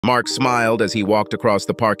Mark smiled as he walked across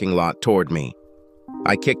the parking lot toward me.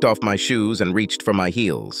 I kicked off my shoes and reached for my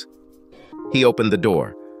heels. He opened the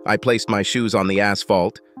door. I placed my shoes on the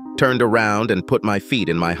asphalt, turned around and put my feet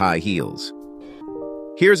in my high heels.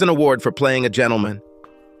 "Here's an award for playing a gentleman."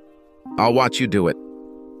 "I'll watch you do it."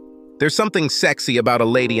 There's something sexy about a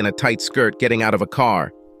lady in a tight skirt getting out of a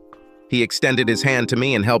car. He extended his hand to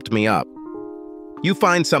me and helped me up. You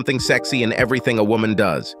find something sexy in everything a woman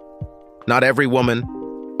does. Not every woman,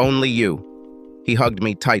 only you. He hugged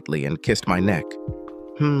me tightly and kissed my neck.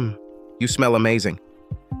 You smell amazing.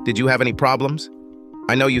 Did you have any problems?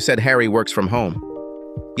 I know you said Harry works from home.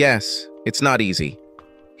 Yes, it's not easy.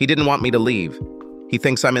 He didn't want me to leave. He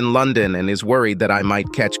thinks I'm in London and is worried that I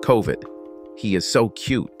might catch COVID. He is so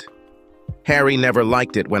cute. Harry never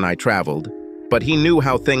liked it when I traveled, but he knew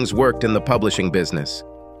how things worked in the publishing business.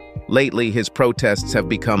 Lately, his protests have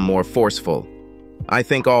become more forceful. I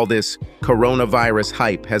think all this coronavirus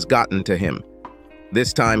hype has gotten to him.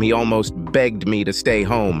 This time, he almost begged me to stay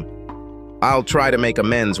home. I'll try to make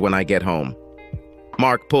amends when I get home.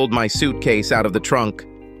 Mark pulled my suitcase out of the trunk.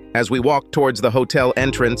 As we walked towards the hotel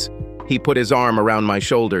entrance, he put his arm around my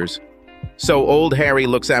shoulders. "So old Harry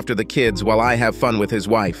looks after the kids while I have fun with his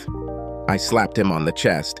wife." I slapped him on the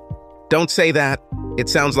chest. "Don't say that. It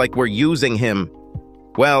sounds like we're using him."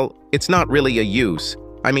 "Well, it's not really a use.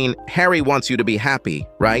 I mean, Harry wants you to be happy,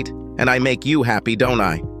 right? And I make you happy, don't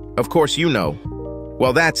I? Of course you know."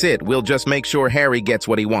 "Well, that's it. We'll just make sure Harry gets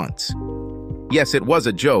what he wants." Yes, it was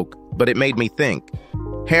a joke, but it made me think.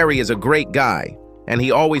 Harry is a great guy, and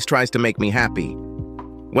he always tries to make me happy.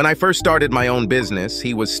 When I first started my own business,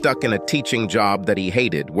 he was stuck in a teaching job that he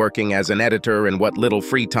hated, working as an editor in what little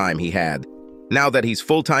free time he had. Now that he's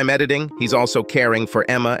full-time editing, he's also caring for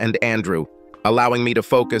Emma and Andrew, allowing me to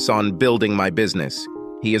focus on building my business.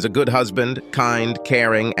 He is a good husband, kind,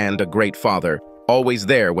 caring, and a great father, always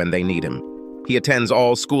there when they need him. He attends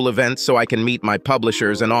all school events so I can meet my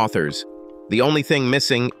publishers and authors. The only thing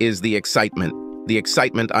missing is the excitement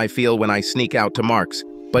I feel when I sneak out to Mark's,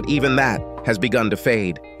 but even that has begun to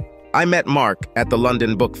fade. I met Mark at the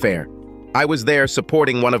London Book Fair. I was there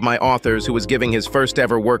supporting one of my authors who was giving his first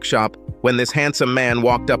ever workshop when this handsome man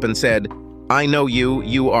walked up and said, "I know you,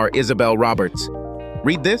 you are Isabel Roberts.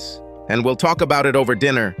 Read this, and we'll talk about it over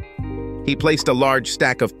dinner." He placed a large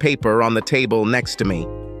stack of paper on the table next to me.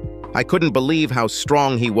 I couldn't believe how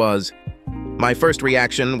strong he was. My first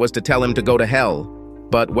reaction was to tell him to go to hell,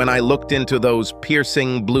 but when I looked into those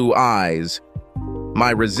piercing blue eyes,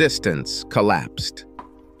 my resistance collapsed.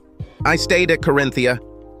 "I stayed at Corinthia.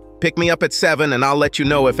 Pick me up at 7 and I'll let you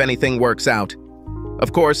know if anything works out."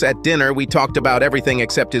 Of course, at dinner we talked about everything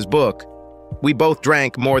except his book. We both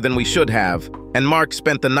drank more than we should have, and Mark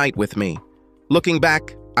spent the night with me. Looking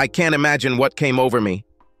back, I can't imagine what came over me.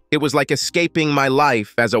 It was like escaping my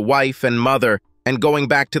life as a wife and mother and going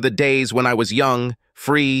back to the days when I was young,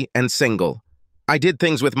 free, and single. I did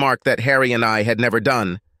things with Mark that Harry and I had never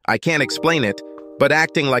done. I can't explain it, but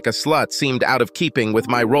acting like a slut seemed out of keeping with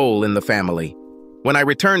my role in the family. When I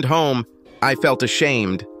returned home, I felt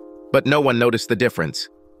ashamed, but no one noticed the difference.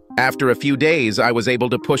 After a few days, I was able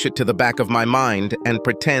to push it to the back of my mind and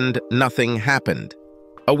pretend nothing happened.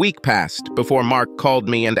 A week passed before Mark called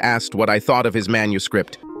me and asked what I thought of his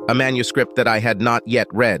manuscript, a manuscript that I had not yet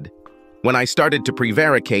read. When I started to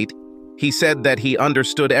prevaricate, he said that he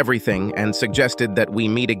understood everything and suggested that we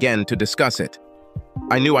meet again to discuss it.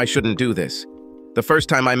 I knew I shouldn't do this. The first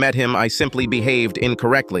time I met him, I simply behaved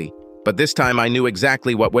incorrectly, but this time I knew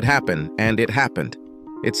exactly what would happen, and it happened.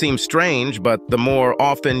 It seems strange, but the more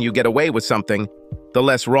often you get away with something, the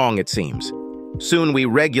less wrong it seems. Soon we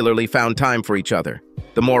regularly found time for each other.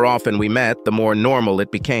 The more often we met, the more normal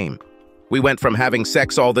it became. We went from having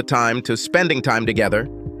sex all the time to spending time together,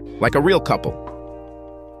 like a real couple.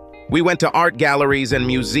 We went to art galleries and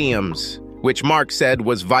museums, which Mark said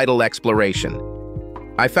was vital exploration.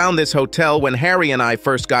 I found this hotel when Harry and I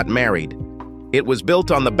first got married. It was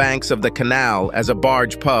built on the banks of the canal as a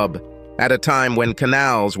barge pub, at a time when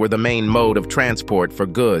canals were the main mode of transport for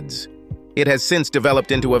goods. It has since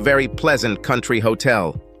developed into a very pleasant country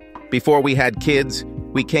hotel. Before we had kids,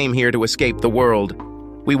 we came here to escape the world.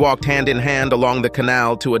 We walked hand in hand along the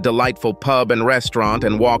canal to a delightful pub and restaurant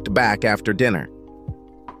and walked back after dinner.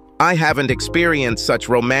 I haven't experienced such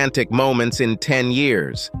romantic moments in 10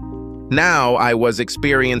 years. Now I was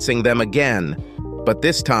experiencing them again, but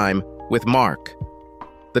this time with Mark.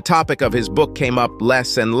 The topic of his book came up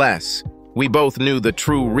less and less. We both knew the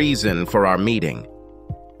true reason for our meeting.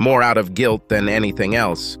 More out of guilt than anything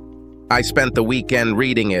else. I spent the weekend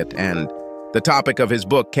reading it, and the topic of his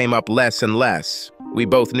book came up less and less. We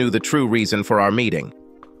both knew the true reason for our meeting.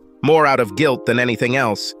 More out of guilt than anything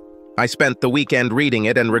else. I spent the weekend reading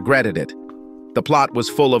it and regretted it. The plot was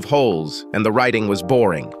full of holes, and the writing was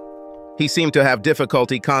boring. He seemed to have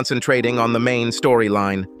difficulty concentrating on the main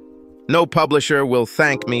storyline. No publisher will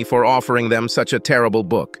thank me for offering them such a terrible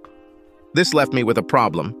book. This left me with a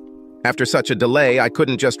problem. After such a delay, I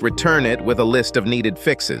couldn't just return it with a list of needed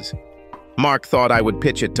fixes. Mark thought I would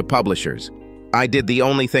pitch it to publishers. I did the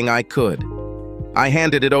only thing I could. I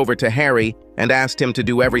handed it over to Harry and asked him to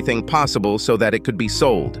do everything possible so that it could be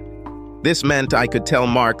sold. This meant I could tell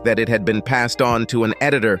Mark that it had been passed on to an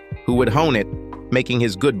editor who would hone it, making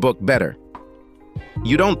his good book better.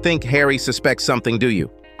 You don't think Harry suspects something, do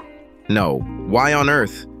you? No. Why on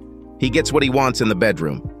earth? He gets what he wants in the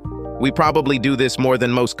bedroom. We probably do this more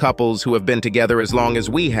than most couples who have been together as long as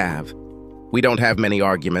we have. We don't have many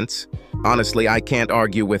arguments. Honestly, I can't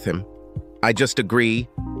argue with him. I just agree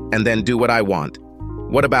and then do what I want.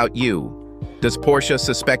 What about you? Does Portia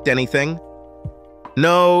suspect anything?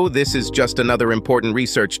 No, this is just another important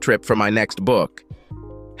research trip for my next book.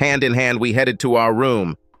 Hand in hand, we headed to our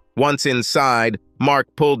room. Once inside, Mark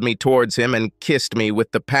pulled me towards him and kissed me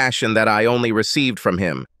with the passion that I only received from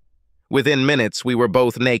him. Within minutes, we were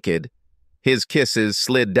both naked. His kisses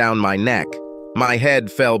slid down my neck. My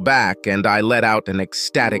head fell back, and I let out an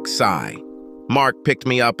ecstatic sigh. Mark picked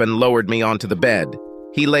me up and lowered me onto the bed.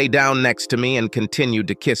 He lay down next to me and continued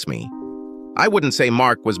to kiss me. I wouldn't say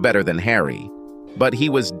Mark was better than Harry, but he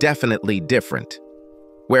was definitely different.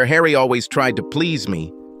 Where Harry always tried to please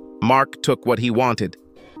me, Mark took what he wanted,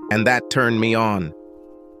 and that turned me on.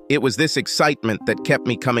 It was this excitement that kept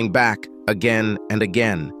me coming back again and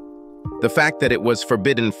again. The fact that it was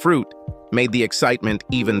forbidden fruit made the excitement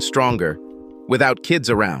even stronger. Without kids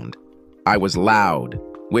around, I was loud,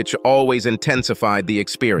 which always intensified the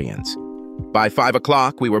experience. By 5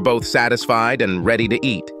 o'clock, we were both satisfied and ready to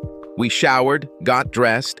eat. We showered, got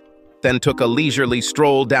dressed, then took a leisurely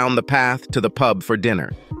stroll down the path to the pub for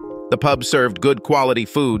dinner. The pub served good quality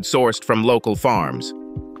food sourced from local farms.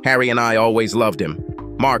 Harry and I always loved him.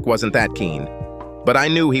 Mark wasn't that keen, but I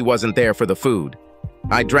knew he wasn't there for the food.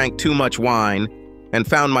 I drank too much wine and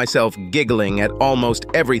found myself giggling at almost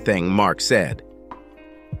everything Mark said.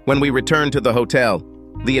 When we returned to the hotel,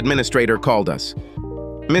 the administrator called us.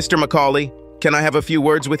 "Mr. Macaulay, can I have a few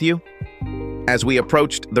words with you?" As we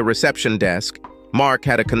approached the reception desk, Mark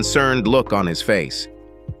had a concerned look on his face.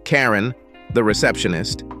 Karen, the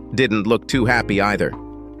receptionist, didn't look too happy either.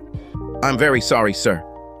 "I'm very sorry, sir,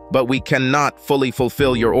 but we cannot fully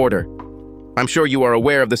fulfill your order. I'm sure you are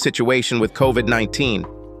aware of the situation with COVID-19.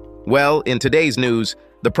 Well, in today's news,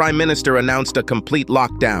 the Prime Minister announced a complete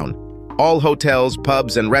lockdown. All hotels,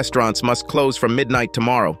 pubs, and restaurants must close from midnight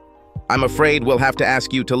tomorrow. I'm afraid we'll have to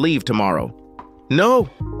ask you to leave tomorrow." "No,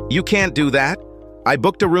 you can't do that. I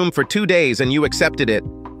booked a room for 2 days and you accepted it."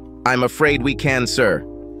 "I'm afraid we can, sir.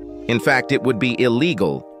 In fact, it would be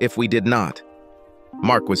illegal if we did not."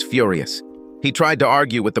 Mark was furious. He tried to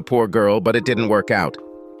argue with the poor girl, but it didn't work out.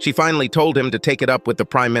 She finally told him to take it up with the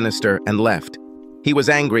Prime Minister and left. He was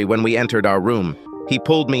angry when we entered our room. He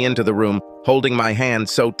pulled me into the room, holding my hand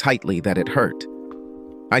so tightly that it hurt.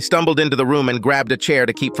 I stumbled into the room and grabbed a chair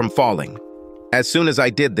to keep from falling. As soon as I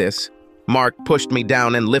did this, Mark pushed me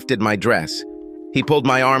down and lifted my dress. He pulled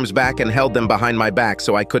my arms back and held them behind my back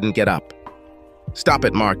so I couldn't get up. "Stop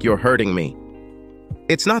it, Mark, you're hurting me."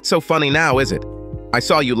 "It's not so funny now, is it? I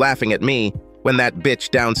saw you laughing at me when that bitch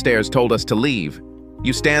downstairs told us to leave.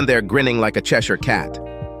 You stand there grinning like a Cheshire cat."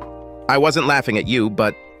 "I wasn't laughing at you,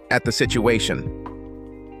 but at the situation."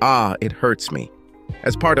 Ah, it hurts me.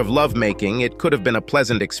 As part of lovemaking, it could have been a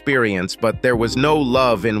pleasant experience, but there was no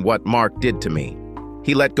love in what Mark did to me.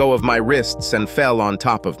 He let go of my wrists and fell on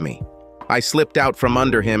top of me. I slipped out from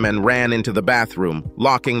under him and ran into the bathroom,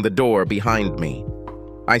 locking the door behind me.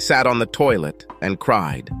 I sat on the toilet and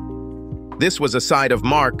cried. This was a side of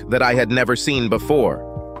Mark that I had never seen before.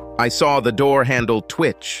 I saw the door handle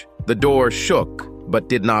twitch. The door shook, but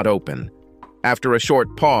did not open. After a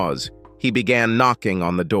short pause, he began knocking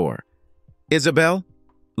on the door. "Isabel,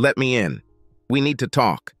 let me in. We need to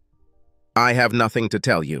talk." "I have nothing to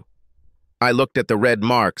tell you." I looked at the red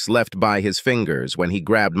marks left by his fingers when he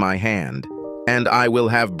grabbed my hand, and I will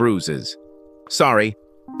have bruises. "Sorry,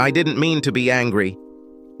 I didn't mean to be angry.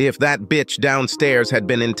 If that bitch downstairs had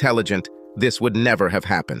been intelligent, this would never have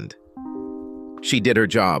happened. She did her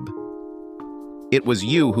job. It was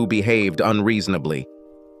you who behaved unreasonably."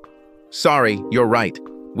 "Sorry, you're right.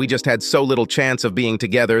 We just had so little chance of being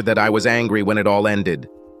together that I was angry when it all ended.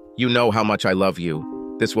 You know how much I love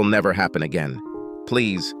you. This will never happen again.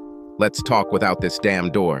 Please, let's talk without this damn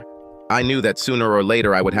door." I knew that sooner or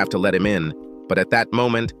later I would have to let him in, but at that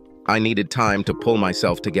moment, I needed time to pull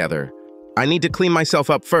myself together. I need to clean myself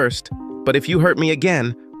up first, but if you hurt me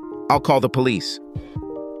again, I'll call the police.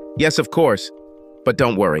 Yes, of course, but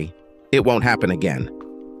don't worry, it won't happen again.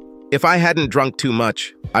 If I hadn't drunk too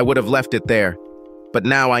much, I would have left it there, but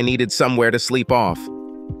now I needed somewhere to sleep off.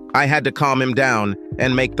 I had to calm him down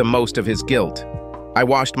and make the most of his guilt. I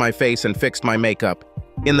washed my face and fixed my makeup.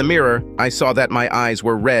 In the mirror, I saw that my eyes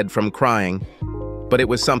were red from crying, but it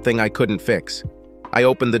was something I couldn't fix. I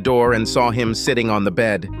opened the door and saw him sitting on the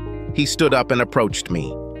bed. He stood up and approached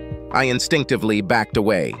me. I instinctively backed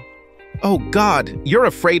away. "Oh God, you're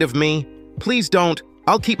afraid of me? Please don't.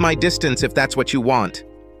 I'll keep my distance if that's what you want."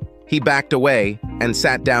 He backed away and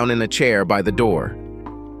sat down in a chair by the door.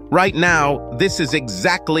 "Right now, this is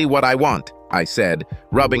exactly what I want," I said,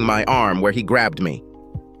 rubbing my arm where he grabbed me.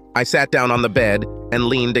 I sat down on the bed and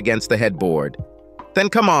leaned against the headboard. "Then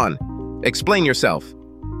come on, explain yourself."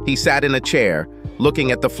 He sat in a chair,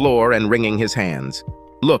 looking at the floor and wringing his hands.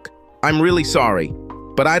 "Look, I'm really sorry,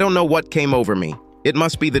 but I don't know what came over me. It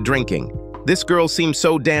must be the drinking. This girl seemed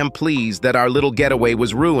so damn pleased that our little getaway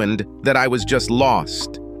was ruined that I was just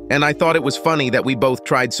lost. And I thought it was funny that we both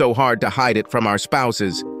tried so hard to hide it from our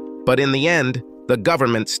spouses, but in the end, the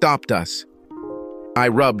government stopped us." I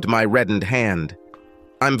rubbed my reddened hand.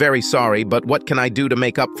 "I'm very sorry, but what can I do to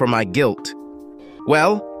make up for my guilt?"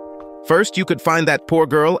 "Well, first you could find that poor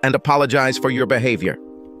girl and apologize for your behavior."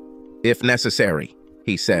 "If necessary,"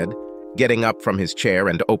 he said, getting up from his chair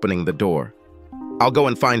and opening the door. "I'll go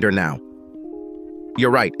and find her now."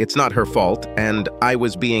 "You're right, it's not her fault, and I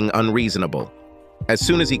was being unreasonable." As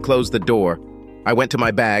soon as he closed the door, I went to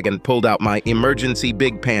my bag and pulled out my emergency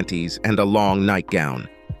big panties and a long nightgown.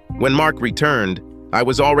 When Mark returned, I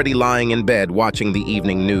was already lying in bed watching the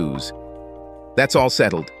evening news. "That's all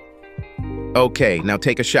settled." "Okay, now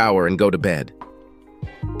take a shower and go to bed."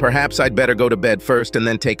 "Perhaps I'd better go to bed first and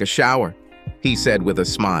then take a shower," he said with a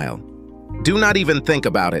smile. "Do not even think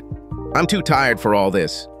about it. I'm too tired for all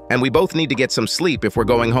this, and we both need to get some sleep if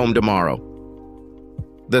we're going home tomorrow."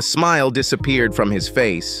 The smile disappeared from his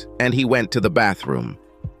face, and he went to the bathroom.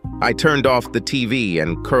 I turned off the TV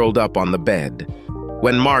and curled up on the bed.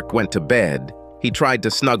 When Mark went to bed, he tried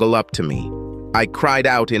to snuggle up to me. I cried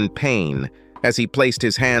out in pain as he placed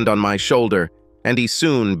his hand on my shoulder, and he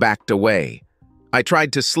soon backed away. I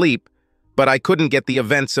tried to sleep, but I couldn't get the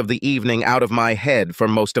events of the evening out of my head for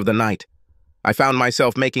most of the night. I found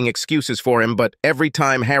myself making excuses for him, but every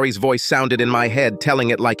time Harry's voice sounded in my head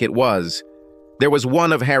telling it like it was. There was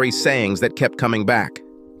one of Harry's sayings that kept coming back.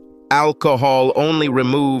 "Alcohol only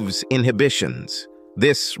removes inhibitions.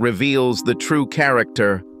 This reveals the true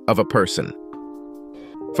character of a person."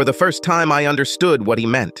 For the first time, I understood what he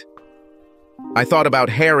meant. I thought about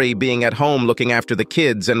Harry being at home looking after the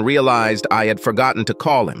kids and realized I had forgotten to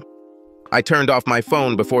call him. I turned off my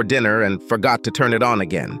phone before dinner and forgot to turn it on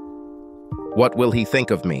again. What will he think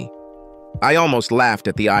of me? I almost laughed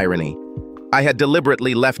at the irony. I had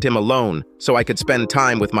deliberately left him alone so I could spend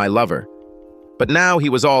time with my lover. But now he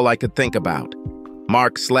was all I could think about.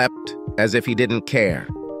 Mark slept as if he didn't care.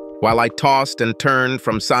 While I tossed and turned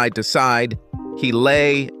from side to side, he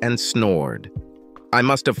lay and snored. I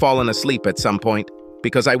must have fallen asleep at some point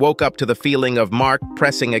because I woke up to the feeling of Mark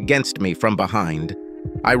pressing against me from behind.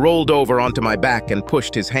 I rolled over onto my back and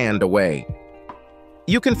pushed his hand away.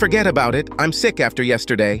 "You can forget about it. I'm sick after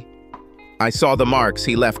yesterday." I saw the marks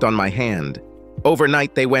he left on my hand.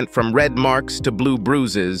 Overnight, they went from red marks to blue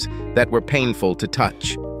bruises that were painful to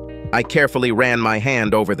touch. I carefully ran my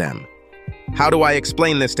hand over them. How do I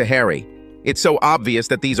explain this to Harry? It's so obvious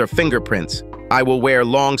that these are fingerprints. I will wear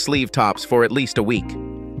long sleeve tops for at least a week.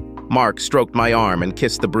 Mark stroked my arm and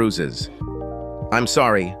kissed the bruises. "I'm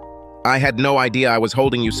sorry. I had no idea I was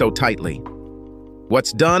holding you so tightly.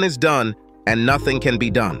 What's done is done, and nothing can be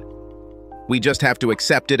done. We just have to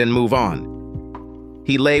accept it and move on."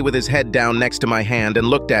 He lay with his head down next to my hand and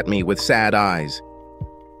looked at me with sad eyes.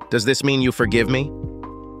 "Does this mean you forgive me?"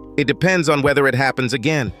 "It depends on whether it happens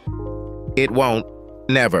again." "It won't.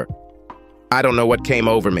 Never." I don't know what came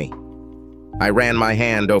over me. I ran my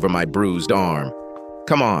hand over my bruised arm.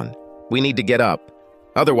 "Come on, we need to get up.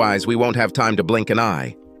 Otherwise, we won't have time to blink an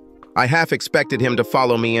eye." I half expected him to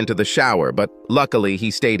follow me into the shower, but luckily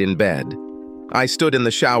he stayed in bed. I stood in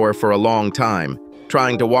the shower for a long time,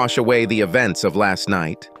 trying to wash away the events of last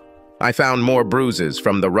night. I found more bruises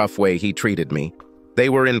from the rough way he treated me. They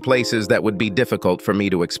were in places that would be difficult for me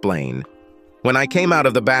to explain. When I came out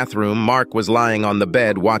of the bathroom, Mark was lying on the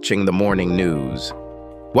bed watching the morning news.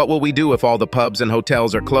 "What will we do if all the pubs and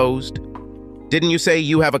hotels are closed? Didn't you say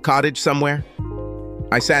you have a cottage somewhere?"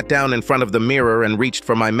 I sat down in front of the mirror and reached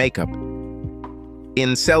for my makeup.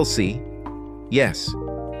 "In Chelsea? Yes."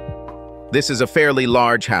 This is a fairly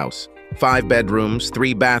large house. 5 bedrooms,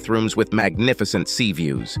 3 bathrooms with magnificent sea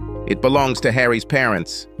views. It belongs to Harry's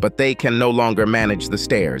parents, but they can no longer manage the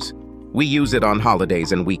stairs. We use it on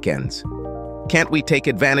holidays and weekends. Can't we take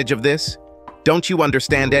advantage of this? Don't you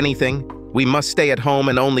understand anything? We must stay at home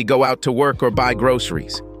and only go out to work or buy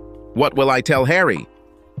groceries. What will I tell Harry?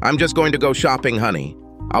 I'm just going to go shopping, honey.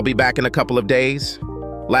 I'll be back in a couple of days.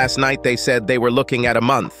 Last night they said they were looking at a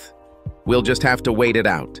month. We'll just have to wait it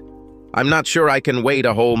out. I'm not sure I can wait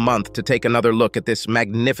a whole month to take another look at this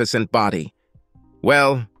magnificent body.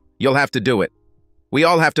 Well, you'll have to do it. We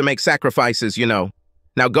all have to make sacrifices, you know.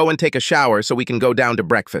 Now go and take a shower so we can go down to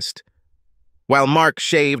breakfast. While Mark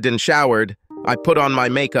shaved and showered, I put on my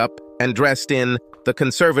makeup and dressed in the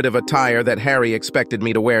conservative attire that Harry expected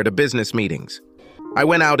me to wear to business meetings. I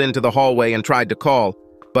went out into the hallway and tried to call,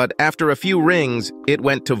 but after a few rings, it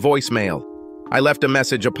went to voicemail. I left a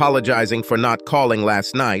message apologizing for not calling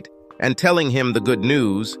last night and telling him the good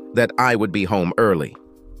news that I would be home early.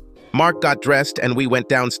 Mark got dressed and we went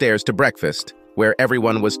downstairs to breakfast, where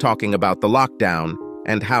everyone was talking about the lockdown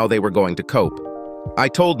and how they were going to cope. I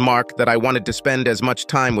told Mark that I wanted to spend as much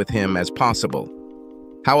time with him as possible.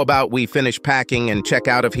 How about we finish packing and check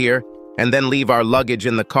out of here, and then leave our luggage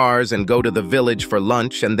in the cars and go to the village for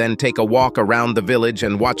lunch and then take a walk around the village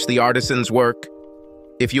and watch the artisans work?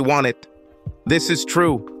 If you want it. This is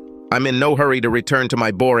true. I'm in no hurry to return to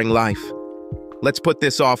my boring life. Let's put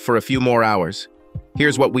this off for a few more hours.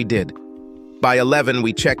 Here's what we did. By 11,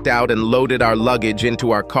 we checked out and loaded our luggage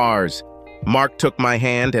into our cars. Mark took my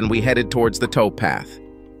hand and we headed towards the towpath.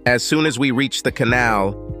 As soon as we reached the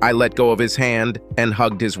canal, I let go of his hand and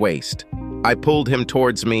hugged his waist. I pulled him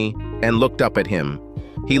towards me and looked up at him.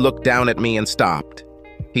 He looked down at me and stopped.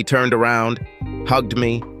 He turned around, hugged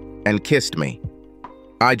me, and kissed me.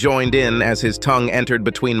 I joined in as his tongue entered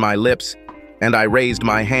between my lips, and I raised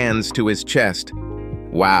my hands to his chest.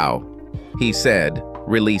 "Wow," he said,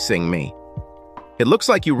 releasing me. "It looks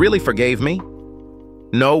like you really forgave me."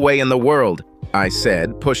 "No way in the world," I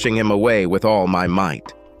said, pushing him away with all my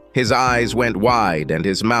might. His eyes went wide and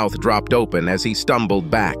his mouth dropped open as he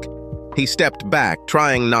stumbled back. He stepped back,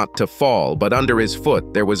 trying not to fall, but under his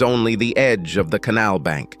foot there was only the edge of the canal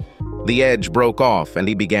bank. The edge broke off and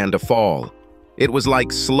he began to fall. It was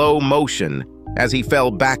like slow motion as he fell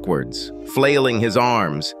backwards, flailing his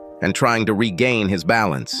arms and trying to regain his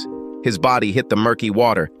balance. His body hit the murky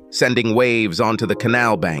water, sending waves onto the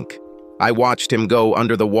canal bank. I watched him go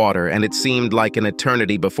under the water, and it seemed like an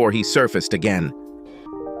eternity before he surfaced again.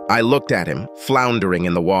 I looked at him, floundering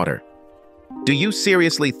in the water. "Do you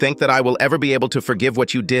seriously think that I will ever be able to forgive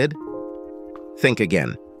what you did? Think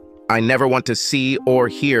again. I never want to see or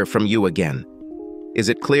hear from you again. Is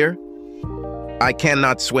it clear?" "I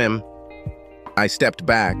cannot swim." I stepped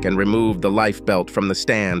back and removed the life belt from the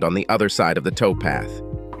stand on the other side of the towpath.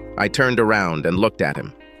 I turned around and looked at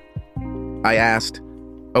him. I asked,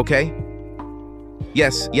 "Okay?"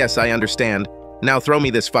 Yes, I understand. Now throw me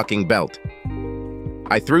this fucking belt."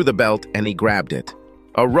 I threw the belt and he grabbed it.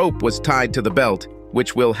 A rope was tied to the belt,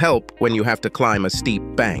 which will help when you have to climb a steep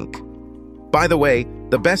bank. By the way,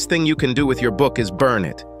 the best thing you can do with your book is burn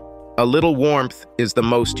it. A little warmth is the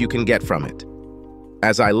most you can get from it.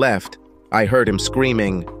 As I left, I heard him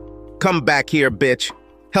screaming, "Come back here, bitch!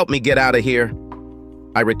 Help me get out of here!"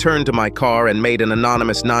 I returned to my car and made an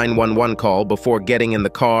anonymous 911 call before getting in the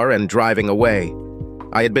car and driving away.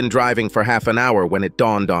 I had been driving for half an hour when it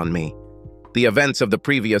dawned on me. The events of the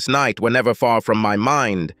previous night were never far from my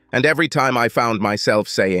mind, and every time I found myself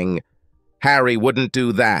saying, "Harry wouldn't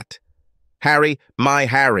do that. Harry, my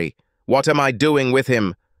Harry, what am I doing with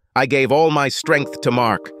him?" I gave all my strength to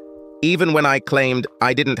Mark. Even when I claimed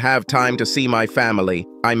I didn't have time to see my family,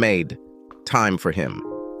 I made time for him.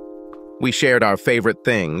 We shared our favorite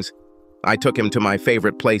things. I took him to my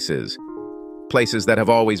favorite places that have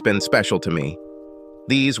always been special to me.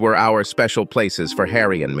 These were our special places for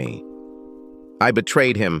Harry and me. I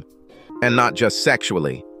betrayed him, and not just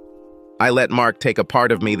sexually. I let Mark take a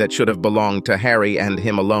part of me that should have belonged to Harry and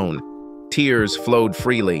him alone. Tears flowed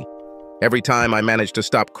freely. Every time I managed to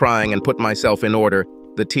stop crying and put myself in order,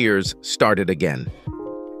 the tears started again.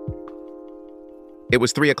 It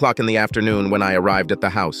was 3 o'clock in the afternoon when I arrived at the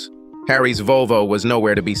house. Harry's Volvo was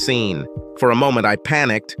nowhere to be seen. For a moment I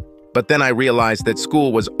panicked, but then I realized that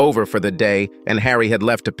school was over for the day and Harry had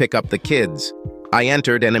left to pick up the kids. I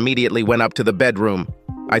entered and immediately went up to the bedroom.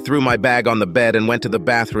 I threw my bag on the bed and went to the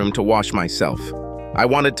bathroom to wash myself. I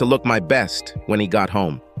wanted to look my best when he got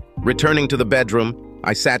home. Returning to the bedroom,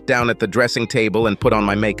 I sat down at the dressing table and put on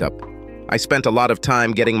my makeup. I spent a lot of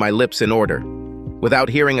time getting my lips in order. Without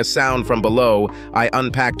hearing a sound from below, I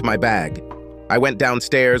unpacked my bag. I went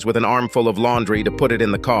downstairs with an armful of laundry to put it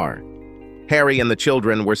in the car. Harry and the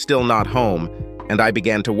children were still not home, and I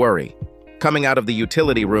began to worry. Coming out of the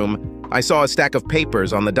utility room, I saw a stack of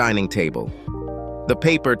papers on the dining table. The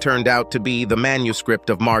paper turned out to be the manuscript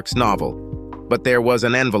of Mark's novel, but there was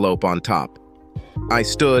an envelope on top. I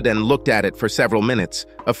stood and looked at it for several minutes,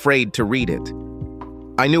 afraid to read it.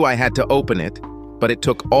 I knew I had to open it, but it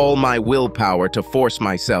took all my willpower to force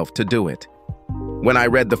myself to do it. When I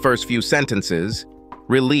read the first few sentences,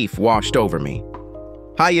 relief washed over me.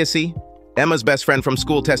 "Hi, Issy. Emma's best friend from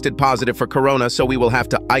school tested positive for corona, so we will have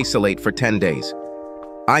to isolate for 10 days.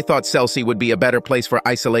 I thought Chelsea would be a better place for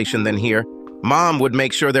isolation than here. Mom would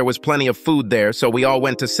make sure there was plenty of food there, so we all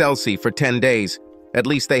went to Chelsea for 10 days. At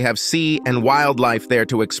least they have sea and wildlife there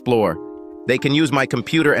to explore. They can use my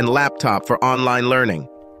computer and laptop for online learning."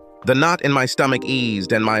 The knot in my stomach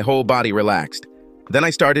eased and my whole body relaxed. Then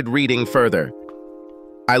I started reading further.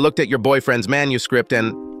 I looked at your boyfriend's manuscript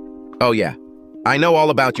and... Oh yeah, I know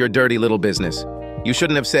all about your dirty little business. You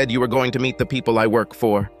shouldn't have said you were going to meet the people I work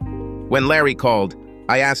for. When Larry called,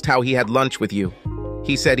 I asked how he had lunch with you.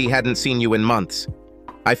 He said he hadn't seen you in months.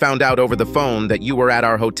 I found out over the phone that you were at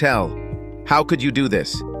our hotel. How could you do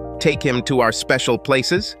this? Take him to our special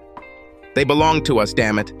places? They belong to us,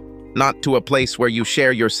 damn it. Not to a place where you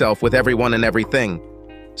share yourself with everyone and everything.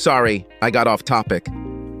 Sorry, I got off topic.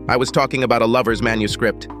 I was talking about a lover's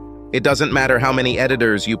manuscript. It doesn't matter how many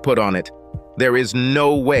editors you put on it. There is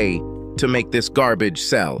no way to make this garbage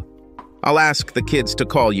sell. I'll ask the kids to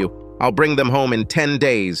call you. I'll bring them home in 10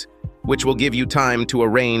 days, which will give you time to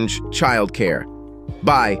arrange childcare.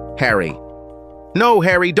 Bye, Harry. No,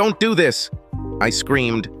 Harry, don't do this, I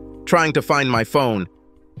screamed, trying to find my phone.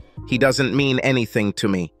 He doesn't mean anything to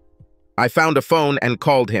me. I found a phone and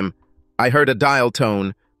called him. I heard a dial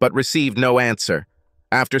tone, but received no answer.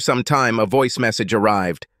 After some time, a voice message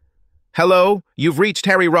arrived. "Hello, you've reached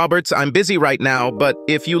Harry Roberts. I'm busy right now, but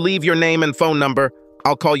if you leave your name and phone number,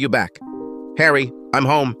 I'll call you back. Harry, I'm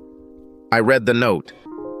home." I read the note.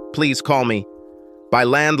 "Please call me. By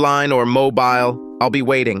landline or mobile, I'll be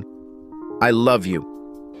waiting. I love you."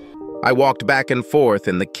 I walked back and forth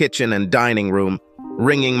in the kitchen and dining room,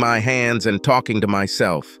 wringing my hands and talking to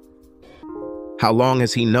myself. How long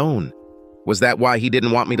has he known? Was that why he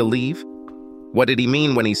didn't want me to leave? What did he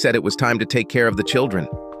mean when he said it was time to take care of the children?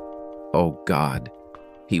 Oh God,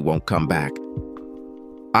 he won't come back.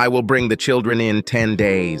 "I will bring the children in 10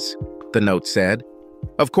 days, the note said.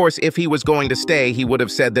 Of course, if he was going to stay, he would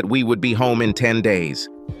have said that we would be home in 10 days.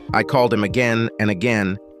 I called him again and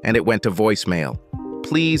again, and it went to voicemail.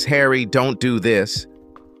 "Please, Harry, don't do this.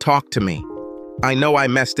 Talk to me. I know I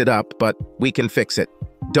messed it up, but we can fix it.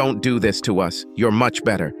 Don't do this to us. You're much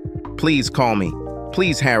better. Please call me.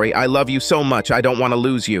 Please, Harry, I love you so much. I don't want to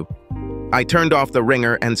lose you." I turned off the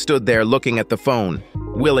ringer and stood there looking at the phone,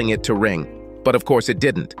 willing it to ring. But of course it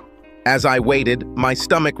didn't. As I waited, my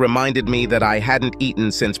stomach reminded me that I hadn't eaten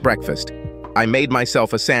since breakfast. I made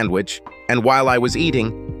myself a sandwich, and while I was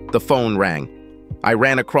eating, the phone rang. I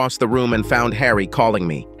ran across the room and found Harry calling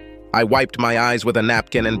me. I wiped my eyes with a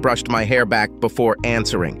napkin and brushed my hair back before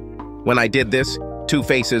answering. When I did this, two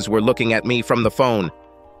faces were looking at me from the phone.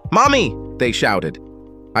 "Mommy!" they shouted.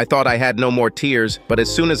 I thought I had no more tears, but as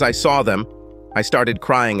soon as I saw them, I started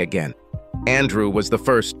crying again. Andrew was the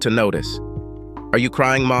first to notice. "Are you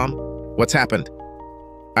crying, Mom? What's happened?"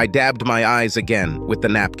 I dabbed my eyes again with the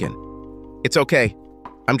napkin. "It's okay.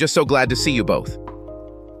 I'm just so glad to see you both."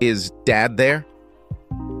 "Is Dad there?"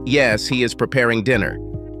 "Yes, he is preparing dinner.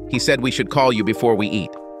 He said we should call you before we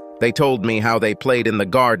eat. They told me how they played in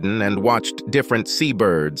the garden and watched different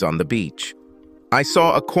seabirds on the beach. I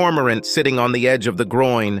saw a cormorant sitting on the edge of the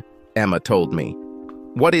groin," Emma told me.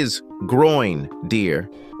 "What is groin, dear?"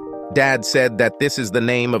 Dad said that this is the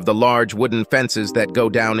name of the large wooden fences that go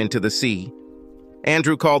down into the sea.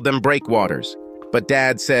 Andrew called them breakwaters, but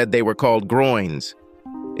Dad said they were called groins.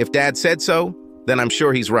 If Dad said so, then I'm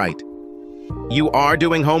sure he's right. "You are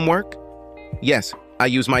doing homework?" "Yes, I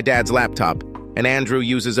use my dad's laptop, and Andrew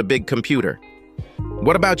uses a big computer."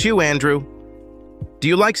 "What about you, Andrew? Do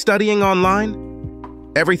you like studying online?"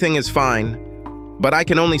 "Everything is fine, but I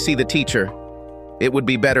can only see the teacher. It would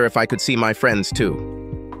be better if I could see my friends too."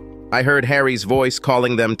 I heard Harry's voice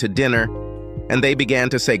calling them to dinner, and they began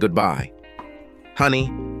to say goodbye.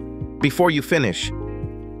 "Honey, before you finish,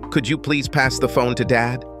 could you please pass the phone to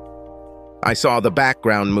Dad?" I saw the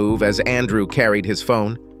background move as Andrew carried his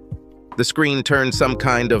phone. The screen turned some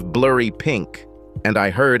kind of blurry pink, and I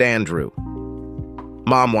heard Andrew.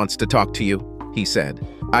 "Mom wants to talk to you," he said.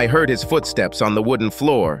 I heard his footsteps on the wooden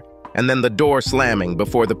floor, and then the door slamming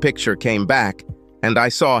before the picture came back, and I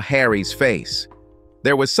saw Harry's face.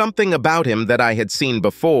 There was something about him that I had seen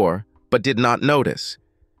before, but did not notice.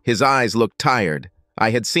 His eyes looked tired. I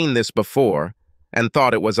had seen this before, and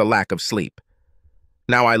thought it was a lack of sleep.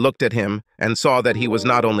 Now I looked at him and saw that he was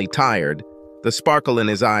not only tired, the sparkle in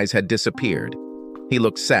his eyes had disappeared. He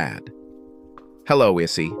looked sad. "Hello,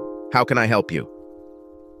 Issy. How can I help you?"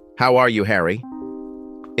 "How are you, Harry?"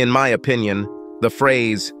 In my opinion, the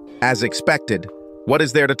phrase, "as expected," what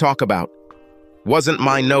is there to talk about? Wasn't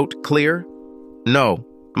my note clear? No,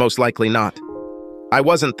 most likely not. I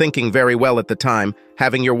wasn't thinking very well at the time.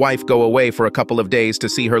 Having your wife go away for a couple of days to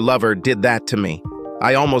see her lover did that to me.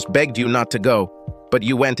 I almost begged you not to go, but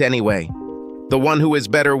you went anyway. The one who is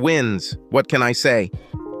better wins. What can I say?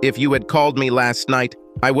 If you had called me last night,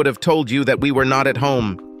 I would have told you that we were not at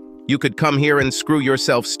home. You could come here and screw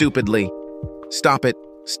yourself stupidly. Stop it.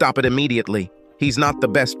 Stop it immediately. He's not the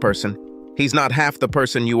best person. He's not half the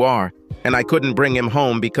person you are, and I couldn't bring him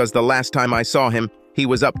home because the last time I saw him, he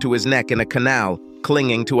was up to his neck in a canal,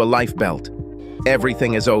 clinging to a life belt.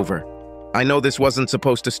 Everything is over. I know this wasn't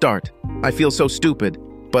supposed to start. I feel so stupid,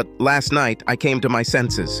 but last night I came to my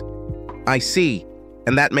senses. I see,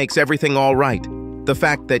 and that makes everything all right. The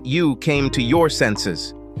fact that you came to your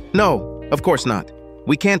senses. No, of course not.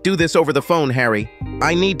 We can't do this over the phone, Harry.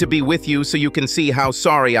 I need to be with you so you can see how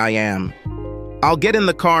sorry I am. I'll get in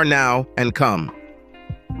the car now and come.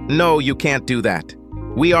 No, you can't do that.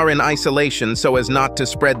 We are in isolation so as not to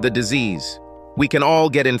spread the disease. We can all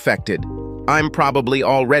get infected. I'm probably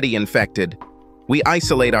already infected. We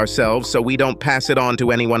isolate ourselves so we don't pass it on to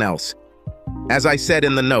anyone else. As I said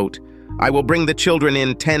in the note, I will bring the children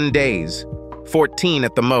in 10 days, 14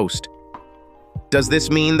 at the most. Does this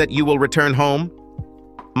mean that you will return home?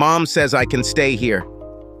 Mom says I can stay here.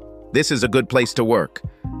 This is a good place to work.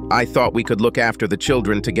 I thought we could look after the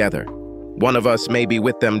children together. One of us may be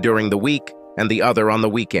with them during the week and the other on the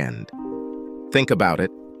weekend. Think about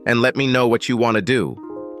it and let me know what you want to do.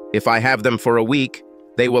 If I have them for a week,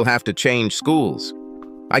 they will have to change schools.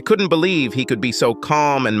 I couldn't believe he could be so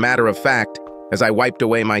calm and matter-of-fact as I wiped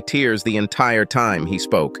away my tears the entire time he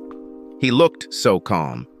spoke. He looked so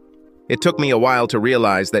calm. It took me a while to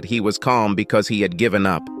realize that he was calm because he had given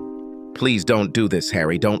up. Please don't do this,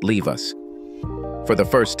 Harry. Don't leave us. For the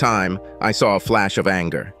first time, I saw a flash of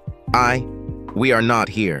anger. We are not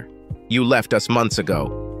here. You left us months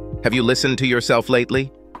ago. Have you listened to yourself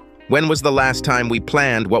lately? When was the last time we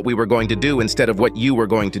planned what we were going to do instead of what you were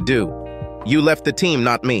going to do? You left the team,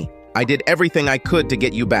 not me. I did everything I could to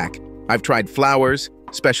get you back. I've tried flowers,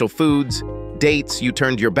 special foods, dates you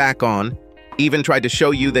turned your back on, even tried to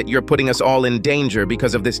show you that you're putting us all in danger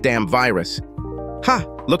because of this damn virus. Ha!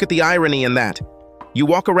 Look at the irony in that. You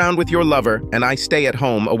walk around with your lover, and I stay at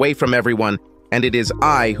home, away from everyone, and it is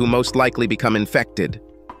I who most likely become infected.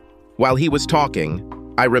 While he was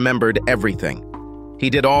talking, I remembered everything. He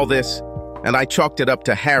did all this, and I chalked it up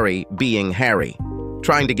to Harry being Harry,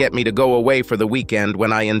 trying to get me to go away for the weekend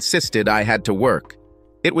when I insisted I had to work.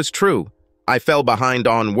 It was true. I fell behind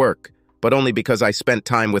on work, but only because I spent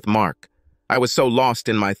time with Mark. I was so lost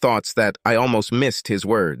in my thoughts that I almost missed his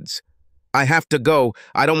words. I have to go.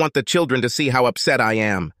 I don't want the children to see how upset I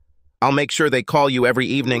am. I'll make sure they call you every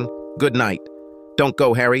evening. Good night. Don't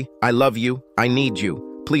go, Harry. I love you. I need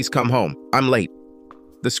you. Please come home. I'm late.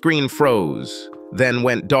 The screen froze, then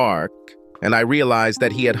went dark, and I realized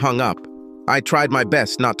that he had hung up. I tried my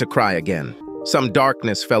best not to cry again. Some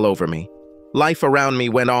darkness fell over me. Life around me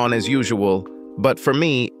went on as usual, but for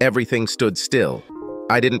me, everything stood still.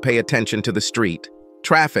 I didn't pay attention to the street.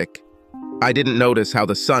 Traffic. I didn't notice how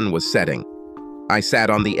the sun was setting. I sat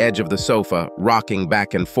on the edge of the sofa, rocking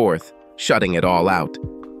back and forth, shutting it all out.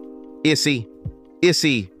 Issy,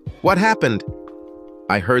 what happened?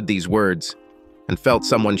 I heard these words and felt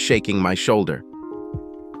someone shaking my shoulder.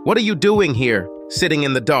 What are you doing here, sitting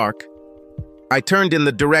in the dark? I turned in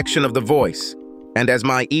the direction of the voice, and as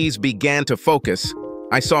my eyes began to focus,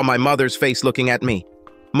 I saw my mother's face looking at me.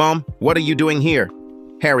 Mom, what are you doing here?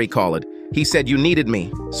 Harry called. He said you needed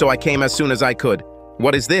me, so I came as soon as I could.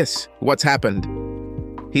 What is this? What's happened?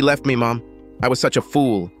 He left me, Mom. I was such a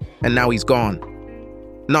fool, and now he's gone.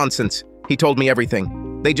 Nonsense. He told me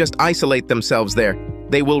everything. They just isolate themselves there.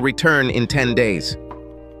 They will return in 10 days.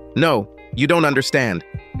 No, you don't understand.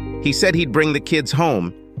 He said he'd bring the kids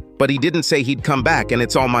home, but he didn't say he'd come back, and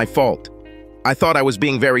it's all my fault. I thought I was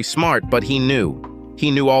being very smart, but he knew.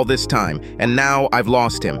 He knew all this time, and now I've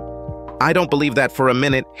lost him. I don't believe that for a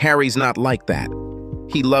minute. Harry's not like that.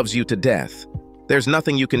 He loves you to death. There's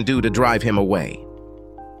nothing you can do to drive him away.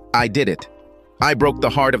 I did it. I broke the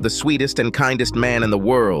heart of the sweetest and kindest man in the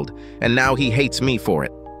world, and now he hates me for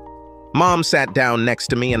it. Mom sat down next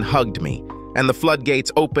to me and hugged me. and the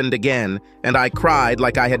floodgates opened again, and I cried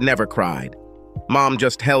like I had never cried. Mom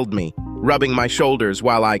just held me, rubbing my shoulders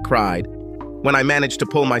while I cried. When I managed to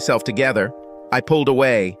pull myself together, I pulled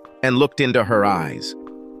away and looked into her eyes.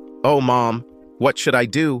 "Oh, Mom, what should I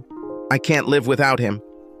do? I can't live without him."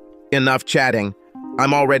 "Enough chatting.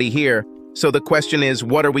 I'm already here, so the question is,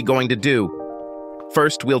 what are we going to do?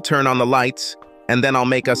 First, we'll turn on the lights, and then I'll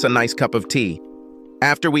make us a nice cup of tea.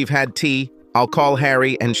 After we've had tea, I'll call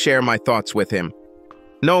Harry and share my thoughts with him."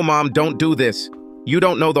 "No, Mom, don't do this. You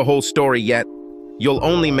don't know the whole story yet. You'll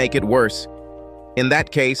only make it worse. In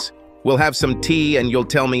that case, we'll have some tea and you'll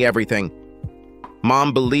tell me everything."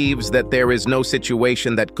 Mom believes that there is no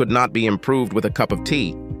situation that could not be improved with a cup of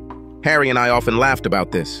tea. Harry and I often laughed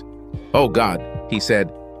about this. "Oh God," he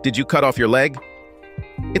said, "did you cut off your leg?"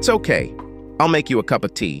 "It's okay. I'll make you a cup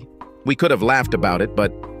of tea." We could have laughed about it,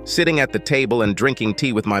 but sitting at the table and drinking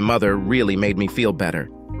tea with my mother really made me feel better.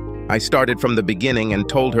 I started from the beginning and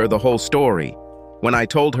told her the whole story. When I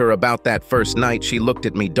told her about that first night, she looked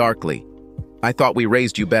at me darkly. "I thought we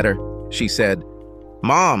raised you better," she said.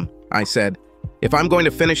 "Mom," I said, "if I'm going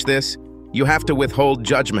to finish this, you have to withhold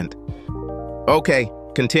judgment." "Okay,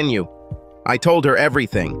 continue." I told her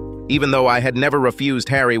everything, even though I had never refused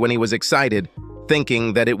Harry when he was excited,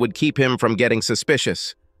 thinking that it would keep him from getting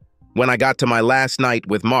suspicious. When I got to my last night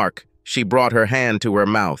with Mark, she brought her hand to her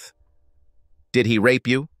mouth. "Did he rape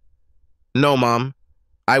you?" "No, Mom.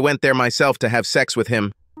 I went there myself to have sex with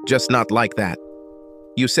him, just not like that."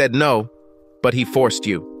 "You said no, but he forced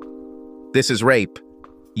you." "This is rape.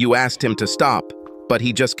 You asked him to stop, but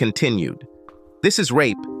he just continued." "This is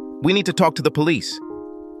rape. We need to talk to the police."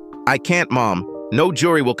 "I can't, Mom. No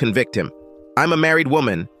jury will convict him. I'm a married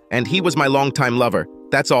woman, and he was my longtime lover.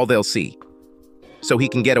 That's all they'll see." "So he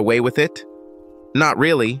can get away with it?" "Not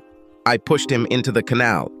really. I pushed him into the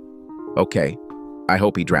canal." "Okay. I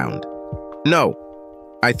hope he drowned." "No.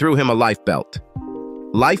 I threw him a life belt."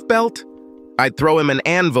 "Life belt?" "I'd throw him an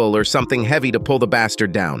anvil or something heavy to pull the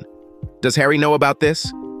bastard down." "Does Harry know about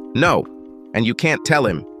this?" "No. And you can't tell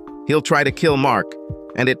him. He'll try to kill Mark,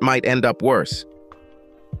 and it might end up worse."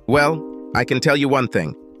 "Well, I can tell you one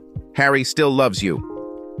thing. Harry still loves you."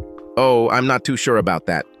 "Oh, I'm not too sure about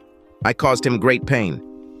that. I caused him great pain."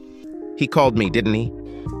 "He called me, didn't he?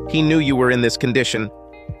 He knew you were in this condition,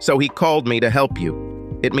 so he called me to help you.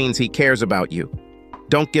 It means he cares about you.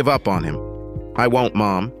 Don't give up on him." "I won't,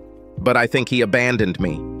 Mom, but I think he abandoned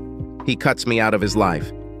me. He cuts me out of his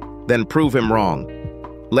life. Then prove him wrong.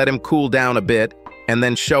 Let him cool down a bit, and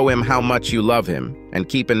then show him how much you love him, and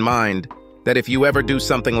keep in mind that if you ever do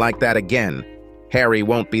something like that again, Harry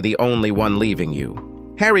won't be the only one leaving you."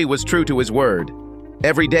 Harry was true to his word.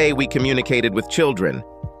 Every day we communicated with children.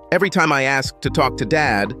 Every time I asked to talk to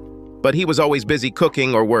Dad, but he was always busy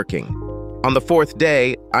cooking or working. On the fourth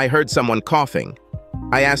day, I heard someone coughing.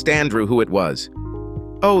 I asked Andrew who it was.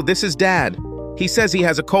 "Oh, this is Dad. He says he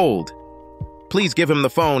has a cold." "Please give him the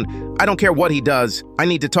phone. I don't care what he does. I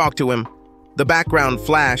need to talk to him." The background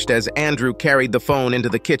flashed as Andrew carried the phone into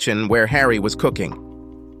the kitchen where Harry was cooking.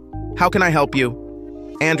 "How can I help you?"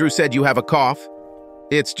 "Andrew said you have a cough."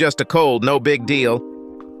 "It's just a cold, no big deal."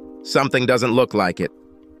 "Something doesn't look like it."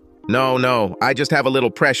 No, I just have a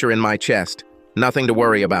little pressure in my chest. Nothing to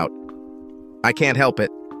worry about." "I can't help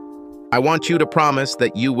it." "I want you to promise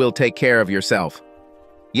that you will take care of yourself."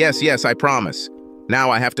 Yes, I promise.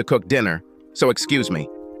 Now I have to cook dinner, so excuse me."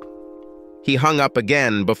 He hung up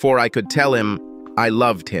again before I could tell him I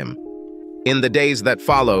loved him. In the days that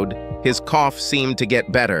followed, his cough seemed to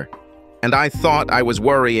get better, and I thought I was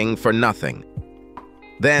worrying for nothing.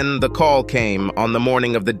 Then the call came on the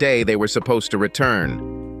morning of the day they were supposed to return.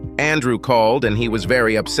 Andrew called and he was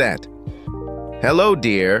very upset. "Hello,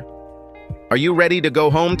 dear. Are you ready to go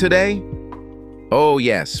home today?" "Oh,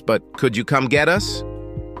 yes, but could you come get us?"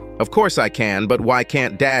 "Of course I can, but why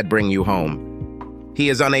can't Dad bring you home?" "He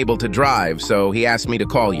is unable to drive, so he asked me to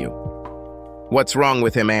call you." "What's wrong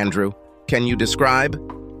with him, Andrew? Can you describe?"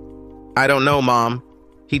 "I don't know, Mom.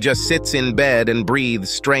 He just sits in bed and breathes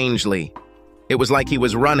strangely. It was like he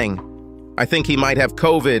was running. I think he might have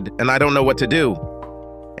COVID, and I don't know what to do."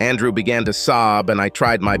 Andrew began to sob, and I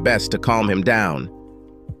tried my best to calm him down.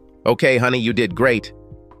 "Okay, honey, you did great.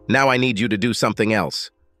 Now I need you to do something else.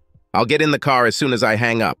 I'll get in the car as soon as I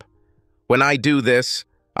hang up. When I do this,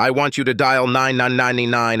 I want you to dial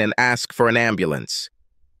 9999 and ask for an ambulance.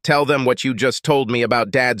 Tell them what you just told me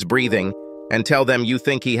about Dad's breathing, and tell them you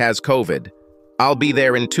think he has COVID. I'll be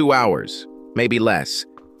there in 2 hours, maybe less.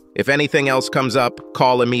 If anything else comes up,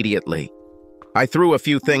 call immediately." I threw a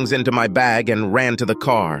few things into my bag and ran to the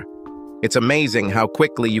car. It's amazing how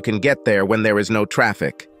quickly you can get there when there is no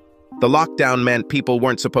traffic. The lockdown meant people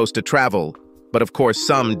weren't supposed to travel, but of course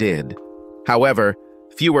some did. However,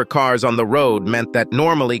 fewer cars on the road meant that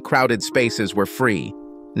normally crowded spaces were free.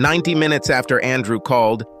 90 minutes after Andrew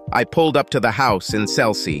called, I pulled up to the house in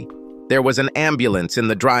Chelsea. There was an ambulance in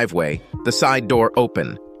the driveway, the side door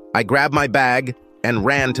open. I grabbed my bag and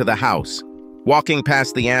ran to the house. Walking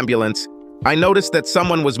past the ambulance, I noticed that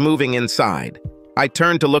someone was moving inside. I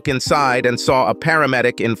turned to look inside and saw a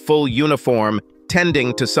paramedic in full uniform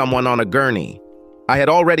tending to someone on a gurney. I had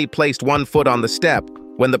already placed one foot on the step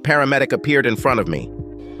when the paramedic appeared in front of me.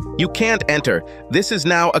 "You can't enter. This is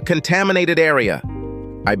now a contaminated area."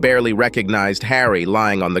 I barely recognized Harry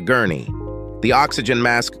lying on the gurney. The oxygen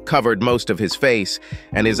mask covered most of his face,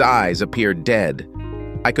 and his eyes appeared dead.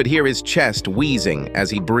 I could hear his chest wheezing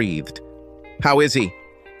as he breathed. "How is he?"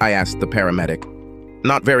 I asked the paramedic.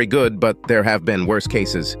 "Not very good, but there have been worse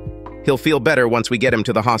cases. He'll feel better once we get him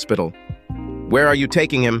to the hospital." "Where are you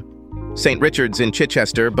taking him?" "St. Richard's in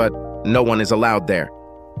Chichester, but no one is allowed there."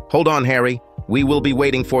 "Hold on, Harry. We will be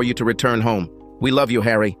waiting for you to return home. We love you,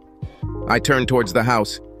 Harry." I turned towards the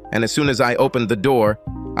house, and as soon as I opened the door,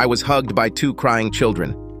 I was hugged by two crying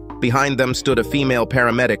children. Behind them stood a female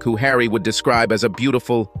paramedic who Harry would describe as a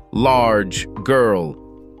beautiful, large girl.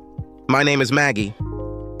 "My name is Maggie.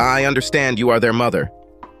 I understand you are their mother."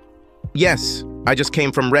 "Yes, I just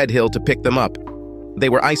came from Red Hill to pick them up. They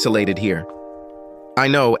were isolated here." "I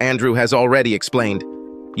know, Andrew has already explained.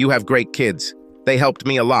 You have great kids. They helped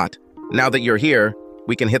me a lot. Now that you're here,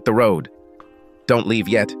 we can hit the road." "Don't leave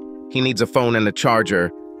yet. He needs a phone and a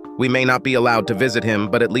charger. We may not be allowed to visit him,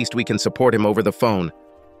 but at least we can support him over the phone."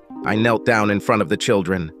 I knelt down in front of the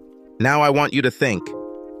children. "Now I want you to think.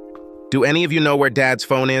 Do any of you know where Dad's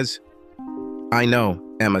phone is?" "I know,"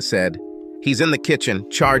 Emma said. "He's in the kitchen,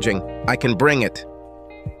 charging. I can bring it."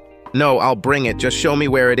 "No, I'll bring it. Just show me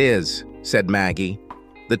where it is," said Maggie.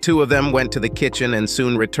 The two of them went to the kitchen and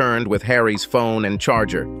soon returned with Harry's phone and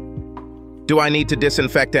charger. "Do I need to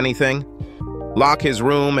disinfect anything?" "Lock his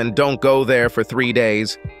room and don't go there for 3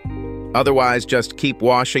 days. Otherwise, just keep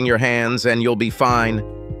washing your hands and you'll be fine."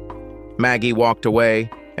 Maggie walked away,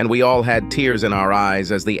 and we all had tears in our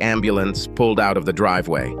eyes as the ambulance pulled out of the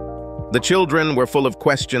driveway. The children were full of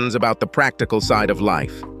questions about the practical side of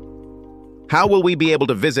life. How will we be able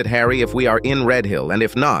to visit Harry if we are in Red Hill, and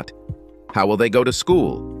if not, how will they go to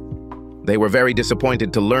school? They were very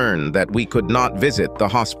disappointed to learn that we could not visit the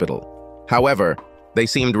hospital. However, they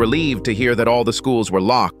seemed relieved to hear that all the schools were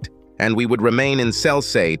locked, and we would remain in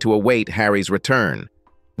Chelsea to await Harry's return.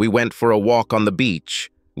 We went for a walk on the beach,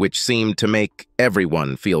 which seemed to make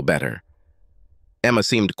everyone feel better. Emma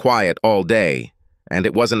seemed quiet all day, and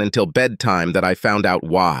it wasn't until bedtime that I found out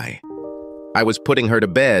why. I was putting her to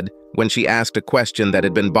bed when she asked a question that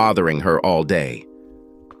had been bothering her all day.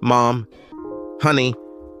 "Mom, honey,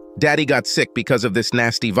 Daddy got sick because of this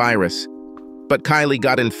nasty virus, but Kylie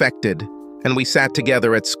got infected, and we sat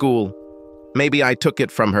together at school. Maybe I took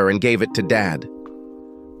it from her and gave it to Dad."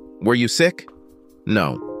 "Were you sick?"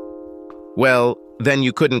 "No." "Well, then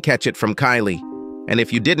you couldn't catch it from Kylie, and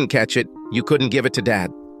if you didn't catch it, you couldn't give it to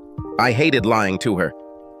Dad." I hated lying to her,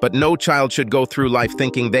 but no child should go through life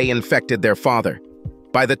thinking they infected their father.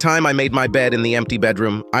 By the time I made my bed in the empty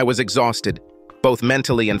bedroom, I was exhausted, both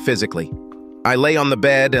mentally and physically. I lay on the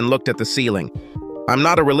bed and looked at the ceiling. I'm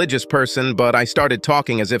not a religious person, but I started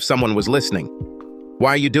talking as if someone was listening.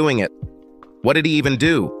 "Why are you doing it? What did he even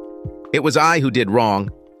do? It was I who did wrong.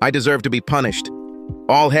 I deserve to be punished.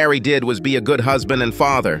 All Harry did was be a good husband and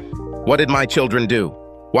father. What did my children do?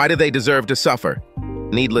 Why do they deserve to suffer?"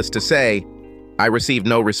 Needless to say, I received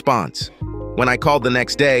no response. When I called the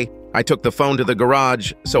next day, I took the phone to the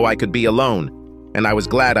garage so I could be alone, and I was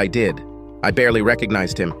glad I did. I barely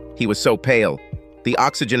recognized him. He was so pale. The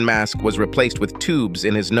oxygen mask was replaced with tubes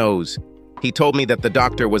in his nose. He told me that the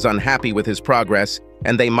doctor was unhappy with his progress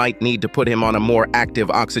and they might need to put him on a more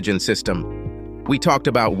active oxygen system. We talked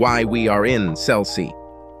about why we are in Chelsea.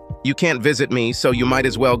 "You can't visit me, so you might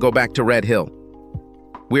as well go back to Red Hill."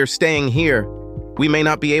 "We're staying here. We may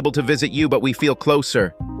not be able to visit you, but we feel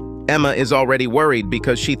closer. Emma is already worried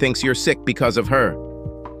because she thinks you're sick because of her.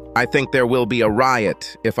 I think there will be a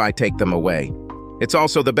riot if I take them away. It's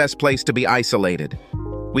also the best place to be isolated.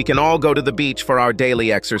 We can all go to the beach for our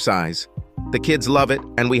daily exercise. The kids love it,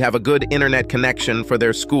 and we have a good internet connection for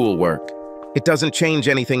their schoolwork. It doesn't change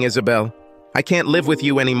anything, Isabel. I can't live with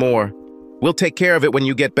you anymore. We'll take care of it when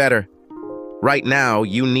you get better. Right now,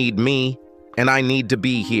 you need me, and I need to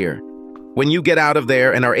be here. When you get out of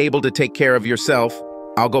there and are able to take care of yourself,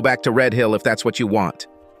 I'll go back to Red Hill if that's what you want.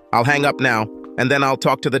 I'll hang up now, and then I'll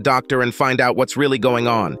talk to the doctor and find out what's really going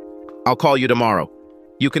on. I'll call you tomorrow.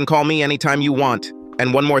 You can call me anytime you want.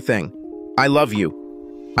 And one more thing. I love you."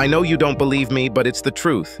 I know you don't believe me, but it's the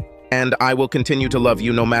truth, and I will continue to love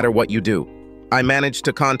you no matter what you do. I managed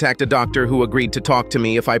to contact a doctor who agreed to talk to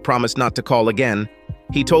me if I promised not to call again.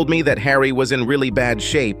 He told me that Harry was in really bad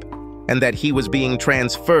shape and that he was being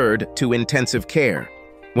transferred to intensive care.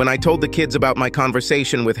 When I told the kids about my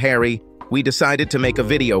conversation with Harry, we decided to make a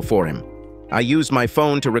video for him. I used my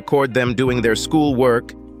phone to record them doing their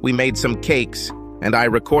schoolwork, we made some cakes, and I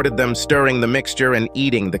recorded them stirring the mixture and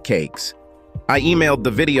eating the cakes. I emailed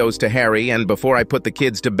the videos to Harry, and before I put the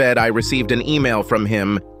kids to bed, I received an email from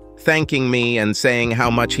him thanking me and saying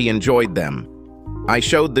how much he enjoyed them. I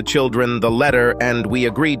showed the children the letter, and we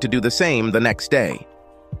agreed to do the same the next day.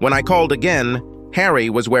 When I called again, Harry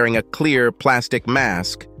was wearing a clear plastic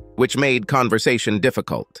mask, which made conversation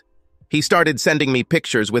difficult. He started sending me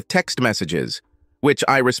pictures with text messages, which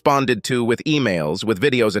I responded to with emails with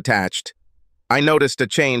videos attached. I noticed a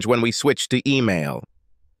change when we switched to email.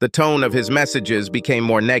 The tone of his messages became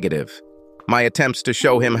more negative. My attempts to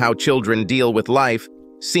show him how children deal with life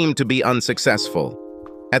seemed to be unsuccessful.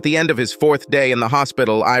 At the end of his 4th day in the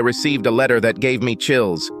hospital, I received a letter that gave me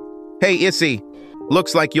chills. Hey, Issy,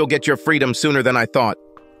 looks like you'll get your freedom sooner than I thought.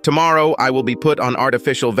 Tomorrow, I will be put on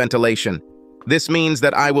artificial ventilation. This means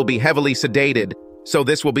that I will be heavily sedated, so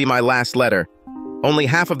this will be my last letter. Only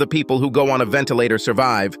half of the people who go on a ventilator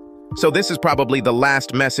survive, so this is probably the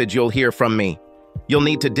last message you'll hear from me. You'll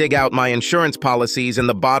need to dig out my insurance policies in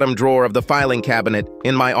the bottom drawer of the filing cabinet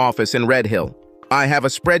in my office in Red Hill. I have a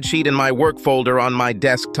spreadsheet in my work folder on my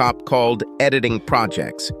desktop called Editing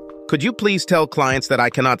Projects. Could you please tell clients that I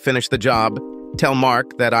cannot finish the job? Tell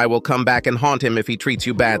Mark that I will come back and haunt him if he treats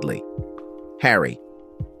you badly. Harry.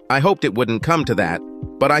 I hoped it wouldn't come to that,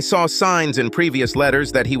 but I saw signs in previous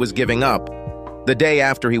letters that he was giving up. The day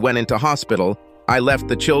after he went into hospital, I left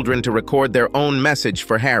the children to record their own message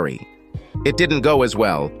for Harry. It didn't go as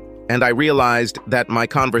well, and I realized that my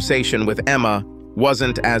conversation with Emma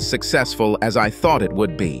wasn't as successful as I thought it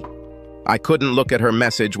would be. I couldn't look at her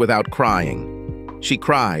message without crying. She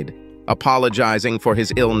cried, apologizing for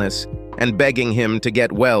his illness and begging him to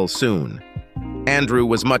get well soon. Andrew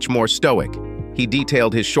was much more stoic. He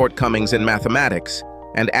detailed his shortcomings in mathematics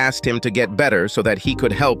and asked him to get better so that he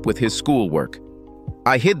could help with his schoolwork.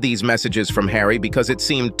 I hid these messages from Harry because it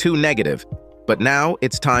seemed too negative, but now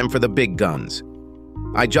it's time for the big guns.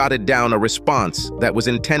 I jotted down a response that was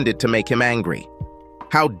intended to make him angry.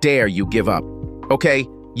 How dare you give up? Okay,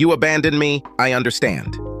 you abandoned me, I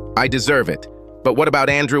understand. I deserve it. But what about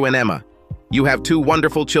Andrew and Emma? You have 2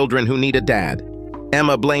 wonderful children who need a dad.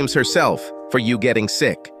 Emma blames herself for you getting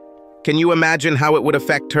sick. Can you imagine how it would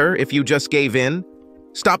affect her if you just gave in?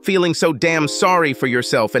 Stop feeling so damn sorry for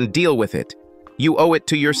yourself and deal with it. You owe it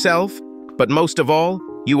to yourself, but most of all,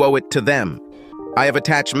 you owe it to them. I have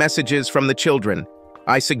attached messages from the children.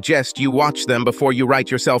 I suggest you watch them before you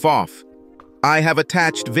write yourself off. I have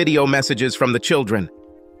attached video messages from the children.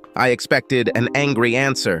 I expected an angry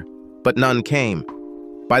answer, but none came.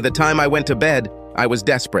 By the time I went to bed, I was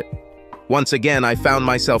desperate. Once again, I found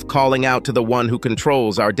myself calling out to the one who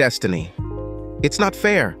controls our destiny. It's not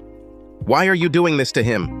fair. Why are you doing this to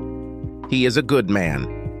him? He is a good man.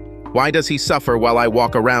 Why does he suffer while I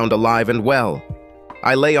walk around alive and well?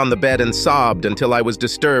 I lay on the bed and sobbed until I was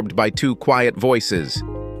disturbed by 2 quiet voices.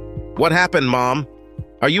 What happened, Mom?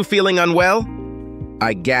 Are you feeling unwell?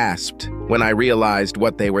 I gasped when I realized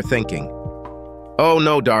what they were thinking. Oh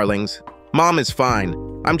no, darlings. Mom is fine.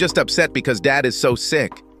 I'm just upset because Dad is so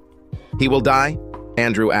sick. He will die?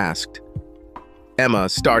 Andrew asked. Emma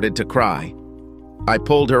started to cry. I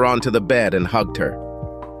pulled her onto the bed and hugged her.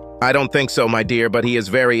 I don't think so, my dear, but he is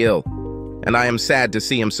very ill, and I am sad to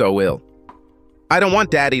see him so ill. I don't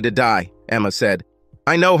want Daddy to die, Emma said.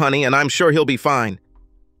 I know, honey, and I'm sure he'll be fine.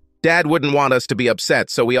 Dad wouldn't want us to be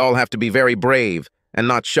upset, so we all have to be very brave and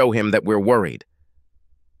not show him that we're worried.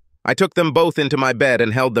 I took them both into my bed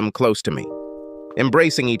and held them close to me.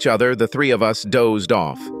 Embracing each other, the 3 of us dozed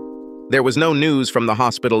off. There was no news from the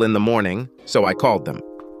hospital in the morning, so I called them.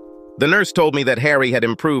 The nurse told me that Harry had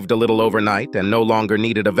improved a little overnight and no longer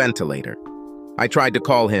needed a ventilator. I tried to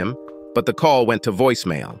call him, but the call went to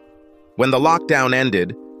voicemail. When the lockdown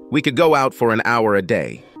ended, we could go out for an hour a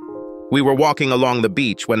day. We were walking along the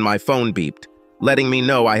beach when my phone beeped, letting me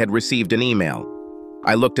know I had received an email.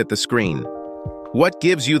 I looked at the screen. What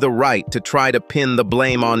gives you the right to try to pin the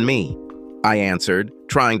blame on me? I answered,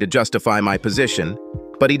 trying to justify my position,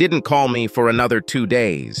 but he didn't call me for another 2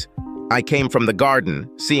 days. I came from the garden,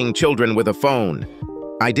 seeing children with a phone.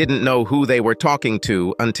 I didn't know who they were talking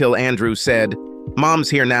to until Andrew said, Mom's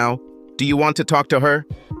here now. Do you want to talk to her?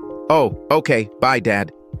 Oh, okay, bye,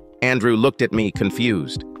 Dad. Andrew looked at me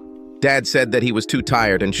confused. Dad said that he was too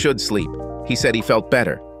tired and should sleep. He said he felt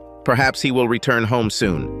better. Perhaps he will return home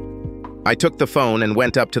soon. I took the phone and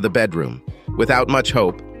went up to the bedroom. Without much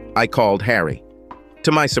hope, I called Harry.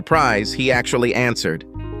 To my surprise, he actually answered.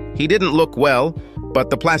 He didn't look well, but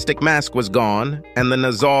the plastic mask was gone and the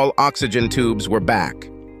nasal oxygen tubes were back.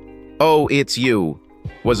 "Oh, it's you,"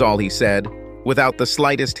 was all he said, without the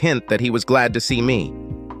slightest hint that he was glad to see me.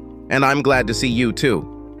 "And I'm glad to see you too.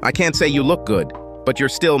 I can't say you look good, but you're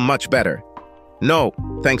still much better." "No,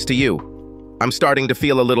 thanks to you. I'm starting to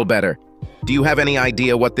feel a little better. Do you have any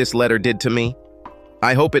idea what this letter did to me?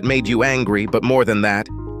 I hope it made you angry, but more than that,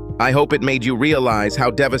 I hope it made you realize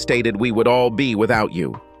how devastated we would all be without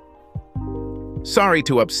you. Sorry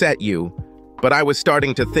to upset you, but I was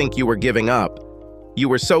starting to think you were giving up. You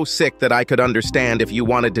were so sick that I could understand if you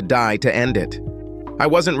wanted to die to end it. I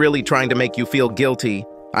wasn't really trying to make you feel guilty.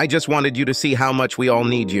 I just wanted you to see how much we all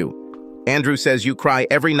need you. Andrew says you cry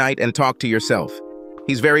every night and talk to yourself.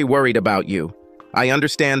 He's very worried about you. I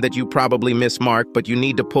understand that you probably miss Mark, but you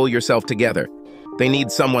need to pull yourself together. They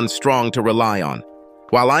need someone strong to rely on.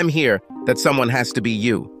 While I'm here, that someone has to be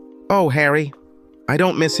you." "Oh, Harry, I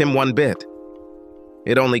don't miss him one bit.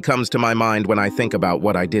 It only comes to my mind when I think about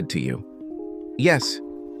what I did to you." "Yes,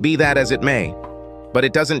 be that as it may, but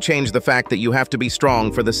it doesn't change the fact that you have to be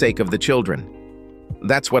strong for the sake of the children.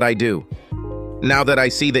 That's what I do. Now that I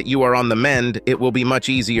see that you are on the mend, it will be much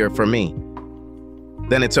easier for me.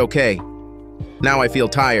 Then it's okay. Now I feel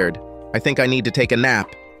tired. I think I need to take a nap.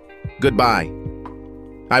 Goodbye."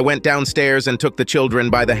 I went downstairs and took the children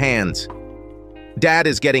by the hands. "Dad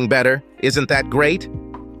is getting better. Isn't that great?"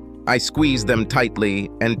 I squeezed them tightly,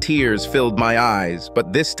 and tears filled my eyes,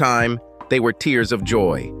 but this time they were tears of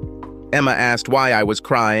joy. Emma asked why I was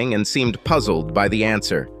crying and seemed puzzled by the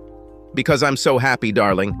answer. "Because I'm so happy,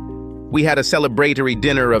 darling. We had a celebratory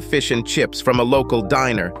dinner of fish and chips from a local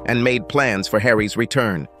diner and made plans for Harry's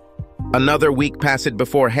return. Another week passed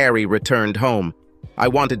before Harry returned home. I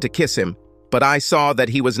wanted to kiss him, but I saw that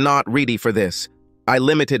he was not ready for this. I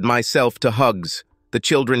limited myself to hugs. The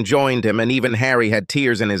children joined him, and even Harry had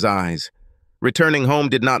tears in his eyes. Returning home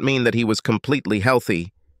did not mean that he was completely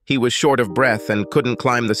healthy. He was short of breath and couldn't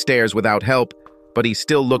climb the stairs without help, but he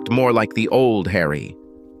still looked more like the old Harry.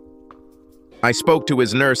 I spoke to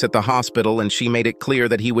his nurse at the hospital, and she made it clear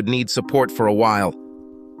that he would need support for a while.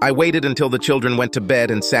 I waited until the children went to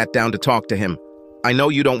bed and sat down to talk to him. "I know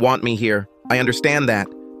you don't want me here. I understand that,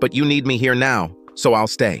 but you need me here now, so I'll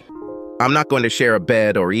stay. I'm not going to share a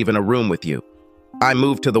bed or even a room with you. I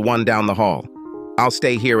moved to the one down the hall. I'll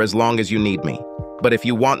stay here as long as you need me. But if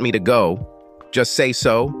you want me to go, just say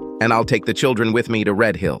so, and I'll take the children with me to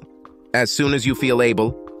Red Hill. As soon as you feel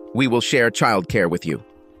able, we will share childcare with you."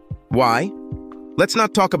 "Why? Let's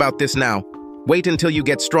not talk about this now. Wait until you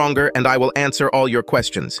get stronger and I will answer all your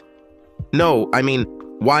questions." "No, I mean,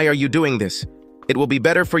 why are you doing this? It will be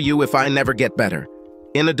better for you if I never get better.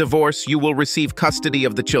 In a divorce, you will receive custody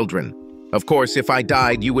of the children. Of course, if I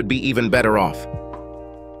died, you would be even better off."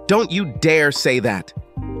 "Don't you dare say that.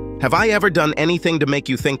 Have I ever done anything to make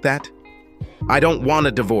you think that? I don't want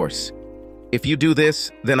a divorce. If you do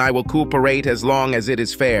this, then I will cooperate as long as it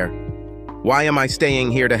is fair. Why am I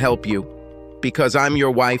staying here to help you? Because I'm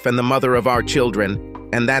your wife and the mother of our children,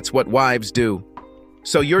 and that's what wives do.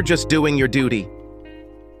 So you're just doing your duty."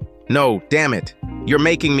 "No, damn it. You're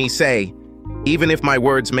making me say, even if my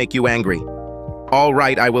words make you angry. All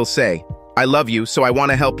right, I will say, I love you, so I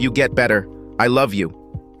want to help you get better. I love you.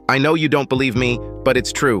 I know you don't believe me, but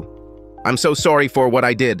it's true. I'm so sorry for what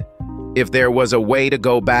I did. If there was a way to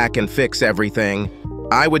go back and fix everything,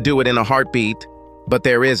 I would do it in a heartbeat, but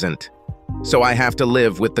there isn't. So I have to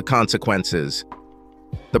live with the consequences.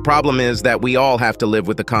 The problem is that we all have to live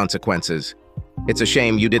with the consequences. It's a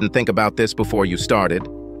shame you didn't think about this before you started.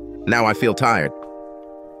 Now I feel tired.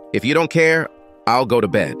 If you don't care, I'll go to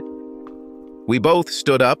bed." We both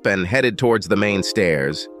stood up and headed towards the main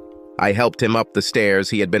stairs. I helped him up the stairs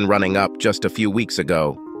he had been running up just a few weeks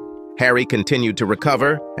ago. Harry continued to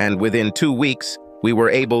recover, and within 2 weeks, we were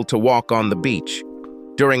able to walk on the beach.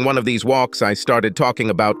 During one of these walks, I started talking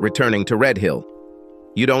about returning to Red Hill.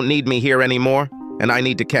 "You don't need me here anymore, and I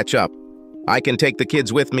need to catch up. I can take the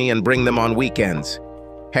kids with me and bring them on weekends."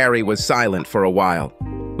 Harry was silent for a while.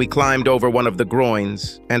 We climbed over one of the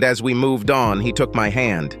groins, and as we moved on, he took my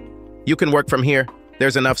hand. "You can work from here.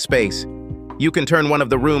 There's enough space. You can turn one of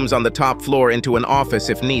the rooms on the top floor into an office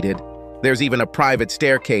if needed. There's even a private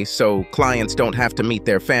staircase so clients don't have to meet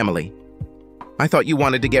their family." "I thought you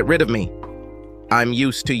wanted to get rid of me." "I'm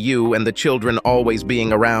used to you and the children always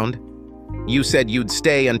being around. You said you'd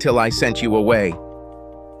stay until I sent you away."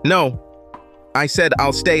 "No. I said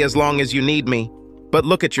I'll stay as long as you need me. But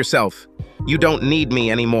look at yourself. You don't need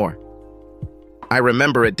me anymore." I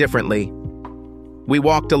remember it differently. We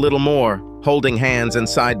walked a little more, holding hands and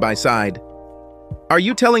side by side. "Are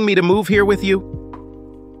you telling me to move here with you?"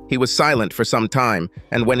 He was silent for some time,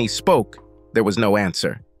 and when he spoke, there was no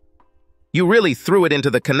answer. "You really threw it into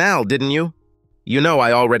the canal, didn't you? You know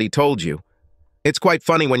I already told you. It's quite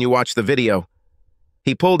funny when you watch the video."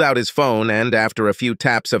 He pulled out his phone and, after a few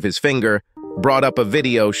taps of his finger, brought up a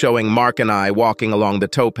video showing Mark and I walking along the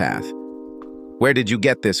towpath. "Where did you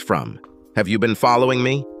get this from? Have you been following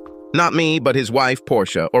me?" Not me, but his wife,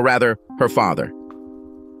 Portia, or rather, her father.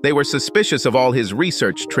 They were suspicious of all his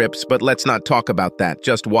research trips, but let's not talk about that,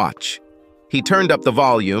 just watch. He turned up the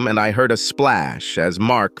volume and I heard a splash as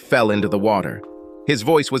Mark fell into the water. His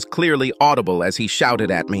voice was clearly audible as he shouted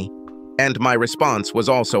at me, and my response was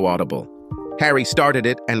also audible. Harry started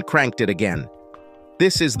it and cranked it again.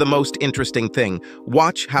 This is the most interesting thing.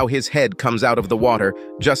 Watch how his head comes out of the water,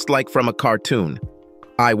 just like from a cartoon.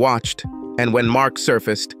 I watched, and when Mark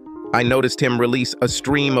surfaced, I noticed him release a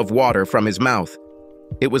stream of water from his mouth.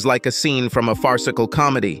 It was like a scene from a farcical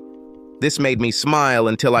comedy. This made me smile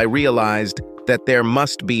until I realized that there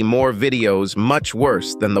must be more videos much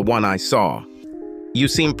worse than the one I saw. "You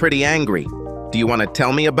seem pretty angry. Do you want to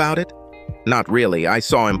tell me about it?" Not really. I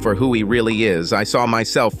saw him for who he really is. I saw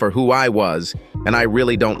myself for who I was, and I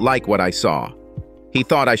really don't like what I saw. He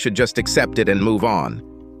thought I should just accept it and move on.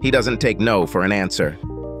 He doesn't take no for an answer.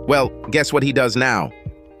 Well, guess what he does now?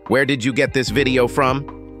 "Where did you get this video from?"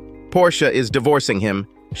 "Portia is divorcing him.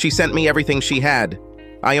 She sent me everything she had.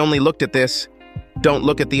 I only looked at this." "Don't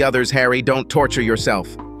look at the others, Harry. Don't torture yourself.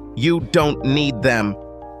 You don't need them.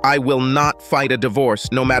 I will not fight a divorce,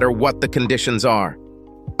 no matter what the conditions are.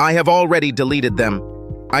 I have already deleted them.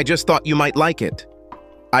 I just thought you might like it.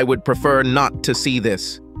 I would prefer not to see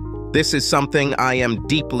this. This is something I am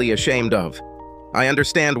deeply ashamed of. I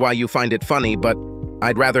understand why you find it funny, but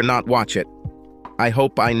I'd rather not watch it. I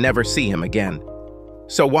hope I never see him again."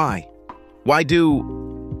 "So why? Why do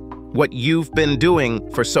what you've been doing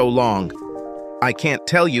for so long?" "I can't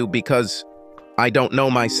tell you because I don't know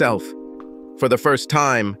myself. For the first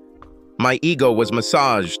time, my ego was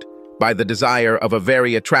massaged by the desire of a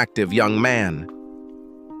very attractive young man.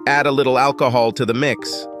 Add a little alcohol to the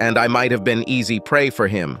mix, and I might have been easy prey for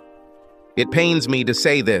him. It pains me to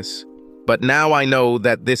say this, but now I know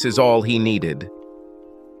that this is all he needed.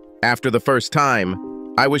 After the first time,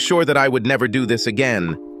 I was sure that I would never do this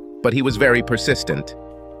again, but he was very persistent.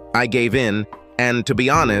 I gave in, and to be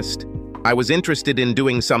honest, I was interested in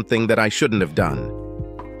doing something that I shouldn't have done.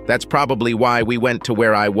 That's probably why we went to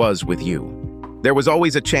where I was with you. There was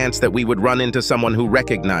always a chance that we would run into someone who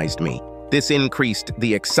recognized me. This increased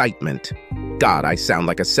the excitement. God, I sound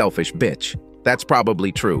like a selfish bitch. That's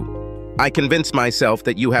probably true. I convinced myself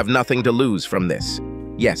that you have nothing to lose from this.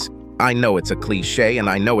 Yes, I know it's a cliche and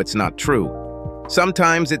I know it's not true.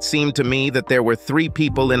 Sometimes it seemed to me that there were 3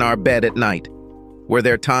 people in our bed at night. Were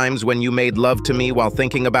there times when you made love to me while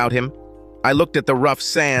thinking about him? I looked at the rough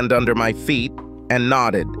sand under my feet and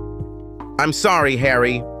nodded. I'm sorry,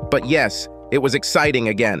 Harry, but yes, it was exciting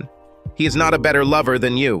again. He is not a better lover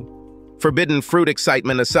than you. Forbidden fruit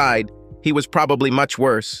excitement aside, he was probably much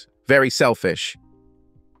worse, very selfish.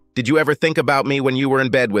 Did you ever think about me when you were in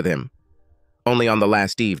bed with him? Only on the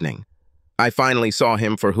last evening. I finally saw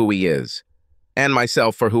him for who he is, and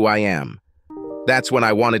myself for who I am. That's when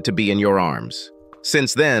I wanted to be in your arms.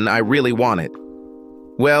 Since then, I really want it.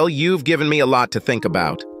 Well, you've given me a lot to think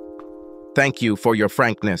about. Thank you for your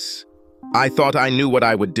frankness. I thought I knew what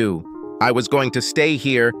I would do. I was going to stay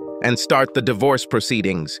here and start the divorce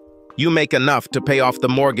proceedings. You make enough to pay off the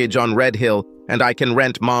mortgage on Red Hill, and I can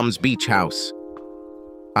rent Mom's beach house.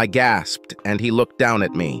 I gasped, and he looked down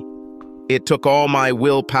at me. It took all my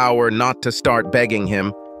willpower not to start begging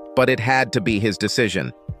him, but it had to be his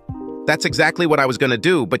decision. That's exactly what I was going to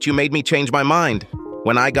do, but you made me change my mind.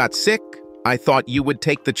 When I got sick, I thought you would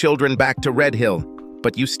take the children back to Red Hill,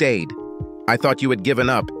 but you stayed. I thought you had given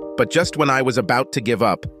up, but just when I was about to give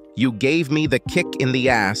up, you gave me the kick in the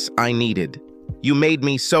ass I needed. You made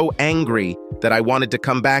me so angry that I wanted to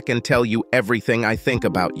come back and tell you everything I think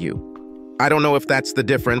about you. I don't know if that's the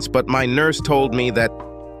difference, but my nurse told me that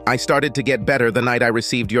I started to get better the night I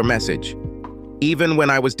received your message. Even when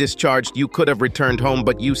I was discharged, you could have returned home,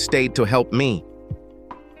 but you stayed to help me.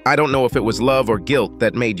 I don't know if it was love or guilt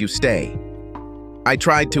that made you stay. I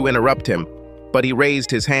tried to interrupt him, but he raised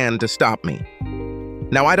his hand to stop me.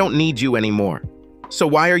 Now I don't need you anymore. So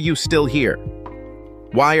why are you still here?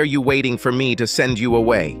 Why are you waiting for me to send you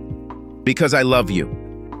away? Because I love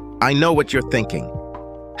you. I know what you're thinking.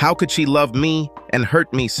 How could she love me and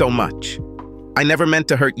hurt me so much? I never meant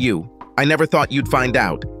to hurt you. I never thought you'd find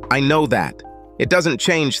out. I know that. It doesn't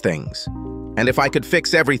change things. And if I could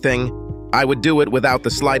fix everything, I would do it without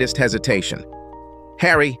the slightest hesitation.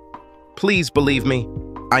 Harry, please believe me.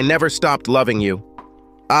 I never stopped loving you.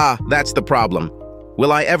 Ah, that's the problem.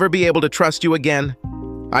 Will I ever be able to trust you again?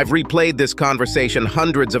 I've replayed this conversation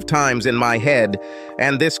hundreds of times in my head,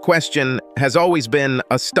 and this question has always been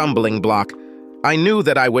a stumbling block. I knew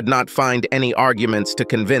that I would not find any arguments to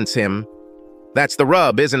convince him. That's the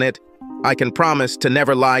rub, isn't it? I can promise to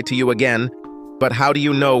never lie to you again, but how do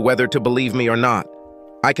you know whether to believe me or not?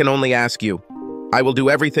 I can only ask you. I will do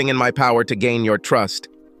everything in my power to gain your trust,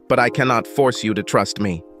 but I cannot force you to trust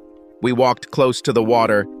me. We walked close to the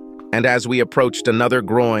water, and as we approached another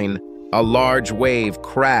groin, a large wave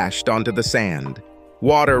crashed onto the sand.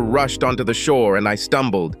 Water rushed onto the shore, and I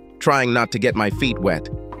stumbled, trying not to get my feet wet.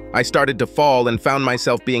 I started to fall and found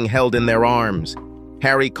myself being held in their arms.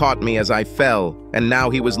 Harry caught me as I fell, and now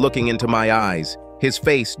he was looking into my eyes, his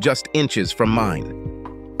face just inches from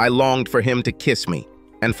mine. I longed for him to kiss me,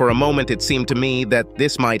 and for a moment it seemed to me that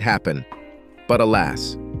this might happen. But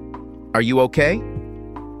alas. Are you okay?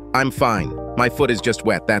 I'm fine. My foot is just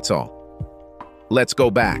wet, that's all. Let's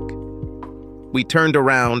go back. We turned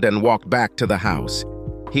around and walked back to the house.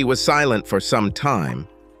 He was silent for some time,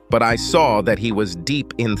 but I saw that he was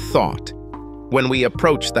deep in thought. When we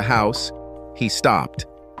approached the house, he stopped.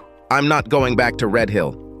 I'm not going back to Red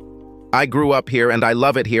Hill. I grew up here and I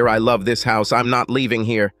love it here. I love this house. I'm not leaving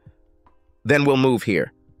here. Then we'll move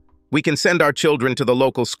here. We can send our children to the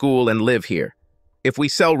local school and live here. If we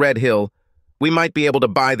sell Red Hill, we might be able to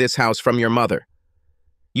buy this house from your mother.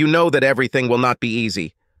 You know that everything will not be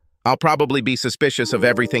easy. I'll probably be suspicious of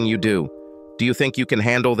everything you do. Do you think you can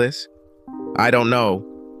handle this? I don't know,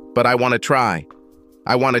 but I want to try.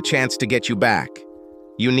 I want a chance to get you back.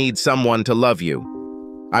 You need someone to love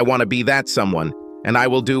you. I want to be that someone, and I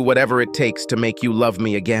will do whatever it takes to make you love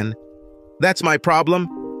me again. That's my problem.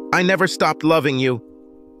 I never stopped loving you.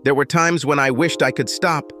 There were times when I wished I could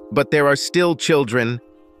stop, but there are still children,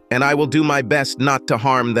 and I will do my best not to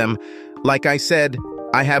harm them. Like I said,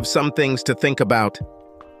 I have some things to think about.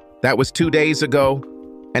 That was 2 days ago,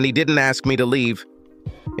 and he didn't ask me to leave.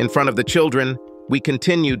 In front of the children, we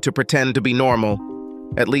continued to pretend to be normal.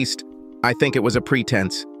 At least, I think it was a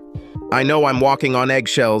pretense. I know I'm walking on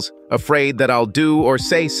eggshells, afraid that I'll do or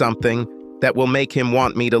say something that will make him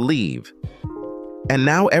want me to leave. And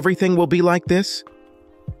now everything will be like this?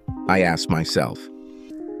 I asked myself.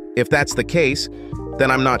 If that's the case,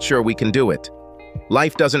 then I'm not sure we can do it.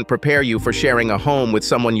 Life doesn't prepare you for sharing a home with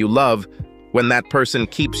someone you love when that person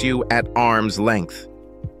keeps you at arm's length.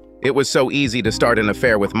 It was so easy to start an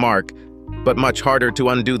affair with Mark, but much harder to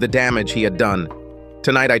undo the damage he had done.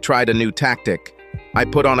 Tonight I tried a new tactic. I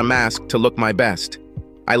put on a mask to look my best.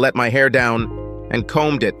 I let my hair down and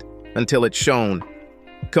combed it until it shone.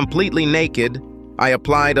 Completely naked, I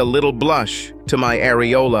applied a little blush to my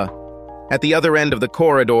areola. At the other end of the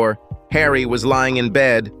corridor, Harry was lying in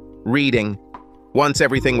bed, reading. Once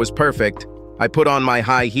everything was perfect, I put on my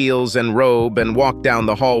high heels and robe and walked down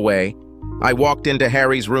the hallway. I walked into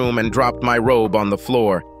Harry's room and dropped my robe on the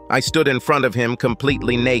floor. I stood in front of him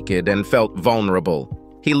completely naked and felt vulnerable.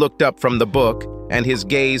 He looked up from the book, and his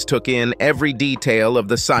gaze took in every detail of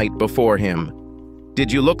the sight before him.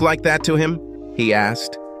 "Did you look like that to him?" he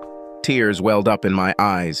asked. Tears welled up in my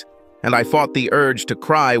eyes, and I fought the urge to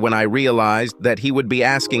cry when I realized that he would be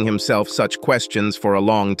asking himself such questions for a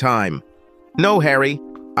long time. "No, Harry,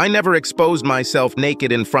 I never exposed myself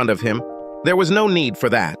naked in front of him. There was no need for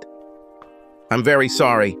that." "I'm very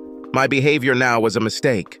sorry. My behavior now was a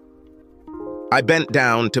mistake." I bent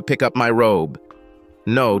down to pick up my robe.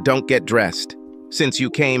 "No, don't get dressed. Since you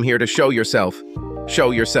came here to show yourself,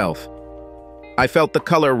 show yourself." I felt the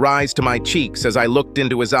color rise to my cheeks as I looked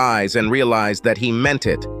into his eyes and realized that he meant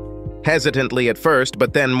it. Hesitantly at first,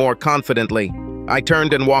 but then more confidently, I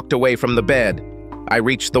turned and walked away from the bed. I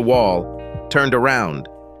reached the wall, turned around,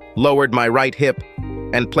 lowered my right hip,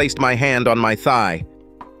 and placed my hand on my thigh.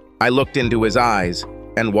 I looked into his eyes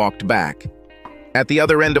and walked back. At the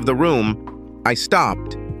other end of the room, I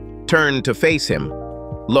stopped, turned to face him,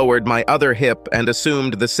 lowered my other hip and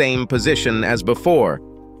assumed the same position as before.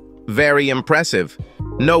 Very impressive.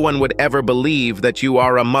 No one would ever believe that you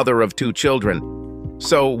are a mother of 2 children.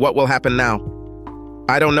 So what will happen now?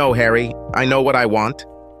 I don't know, Harry. I know what I want,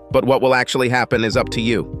 but what will actually happen is up to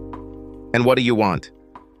you. And what do you want?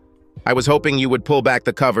 I was hoping you would pull back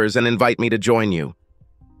the covers and invite me to join you.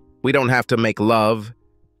 We don't have to make love.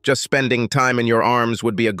 Just spending time in your arms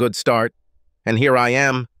would be a good start. And here I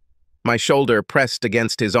am, my shoulder pressed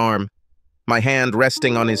against his arm, my hand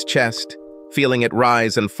resting on his chest, feeling it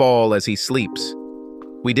rise and fall as he sleeps.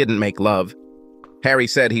 We didn't make love. Harry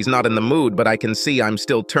said he's not in the mood, but I can see I'm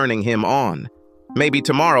still turning him on. Maybe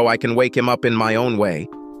tomorrow I can wake him up in my own way.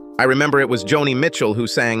 I remember it was Joni Mitchell who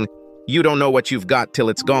sang, "You don't know what you've got till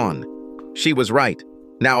it's gone." She was right.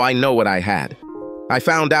 Now I know what I had. I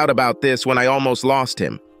found out about this when I almost lost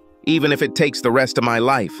him. Even if it takes the rest of my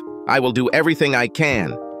life, I will do everything I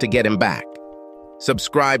can to get him back.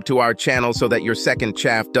 Subscribe to our channel so that your second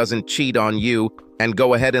chaff doesn't cheat on you, and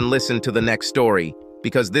go ahead and listen to the next story,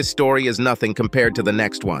 because this story is nothing compared to the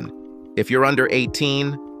next one. If you're under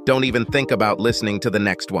 18, don't even think about listening to the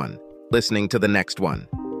next one. Listening to the next one.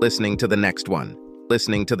 Listening to the next one.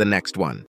 Listening to the next one.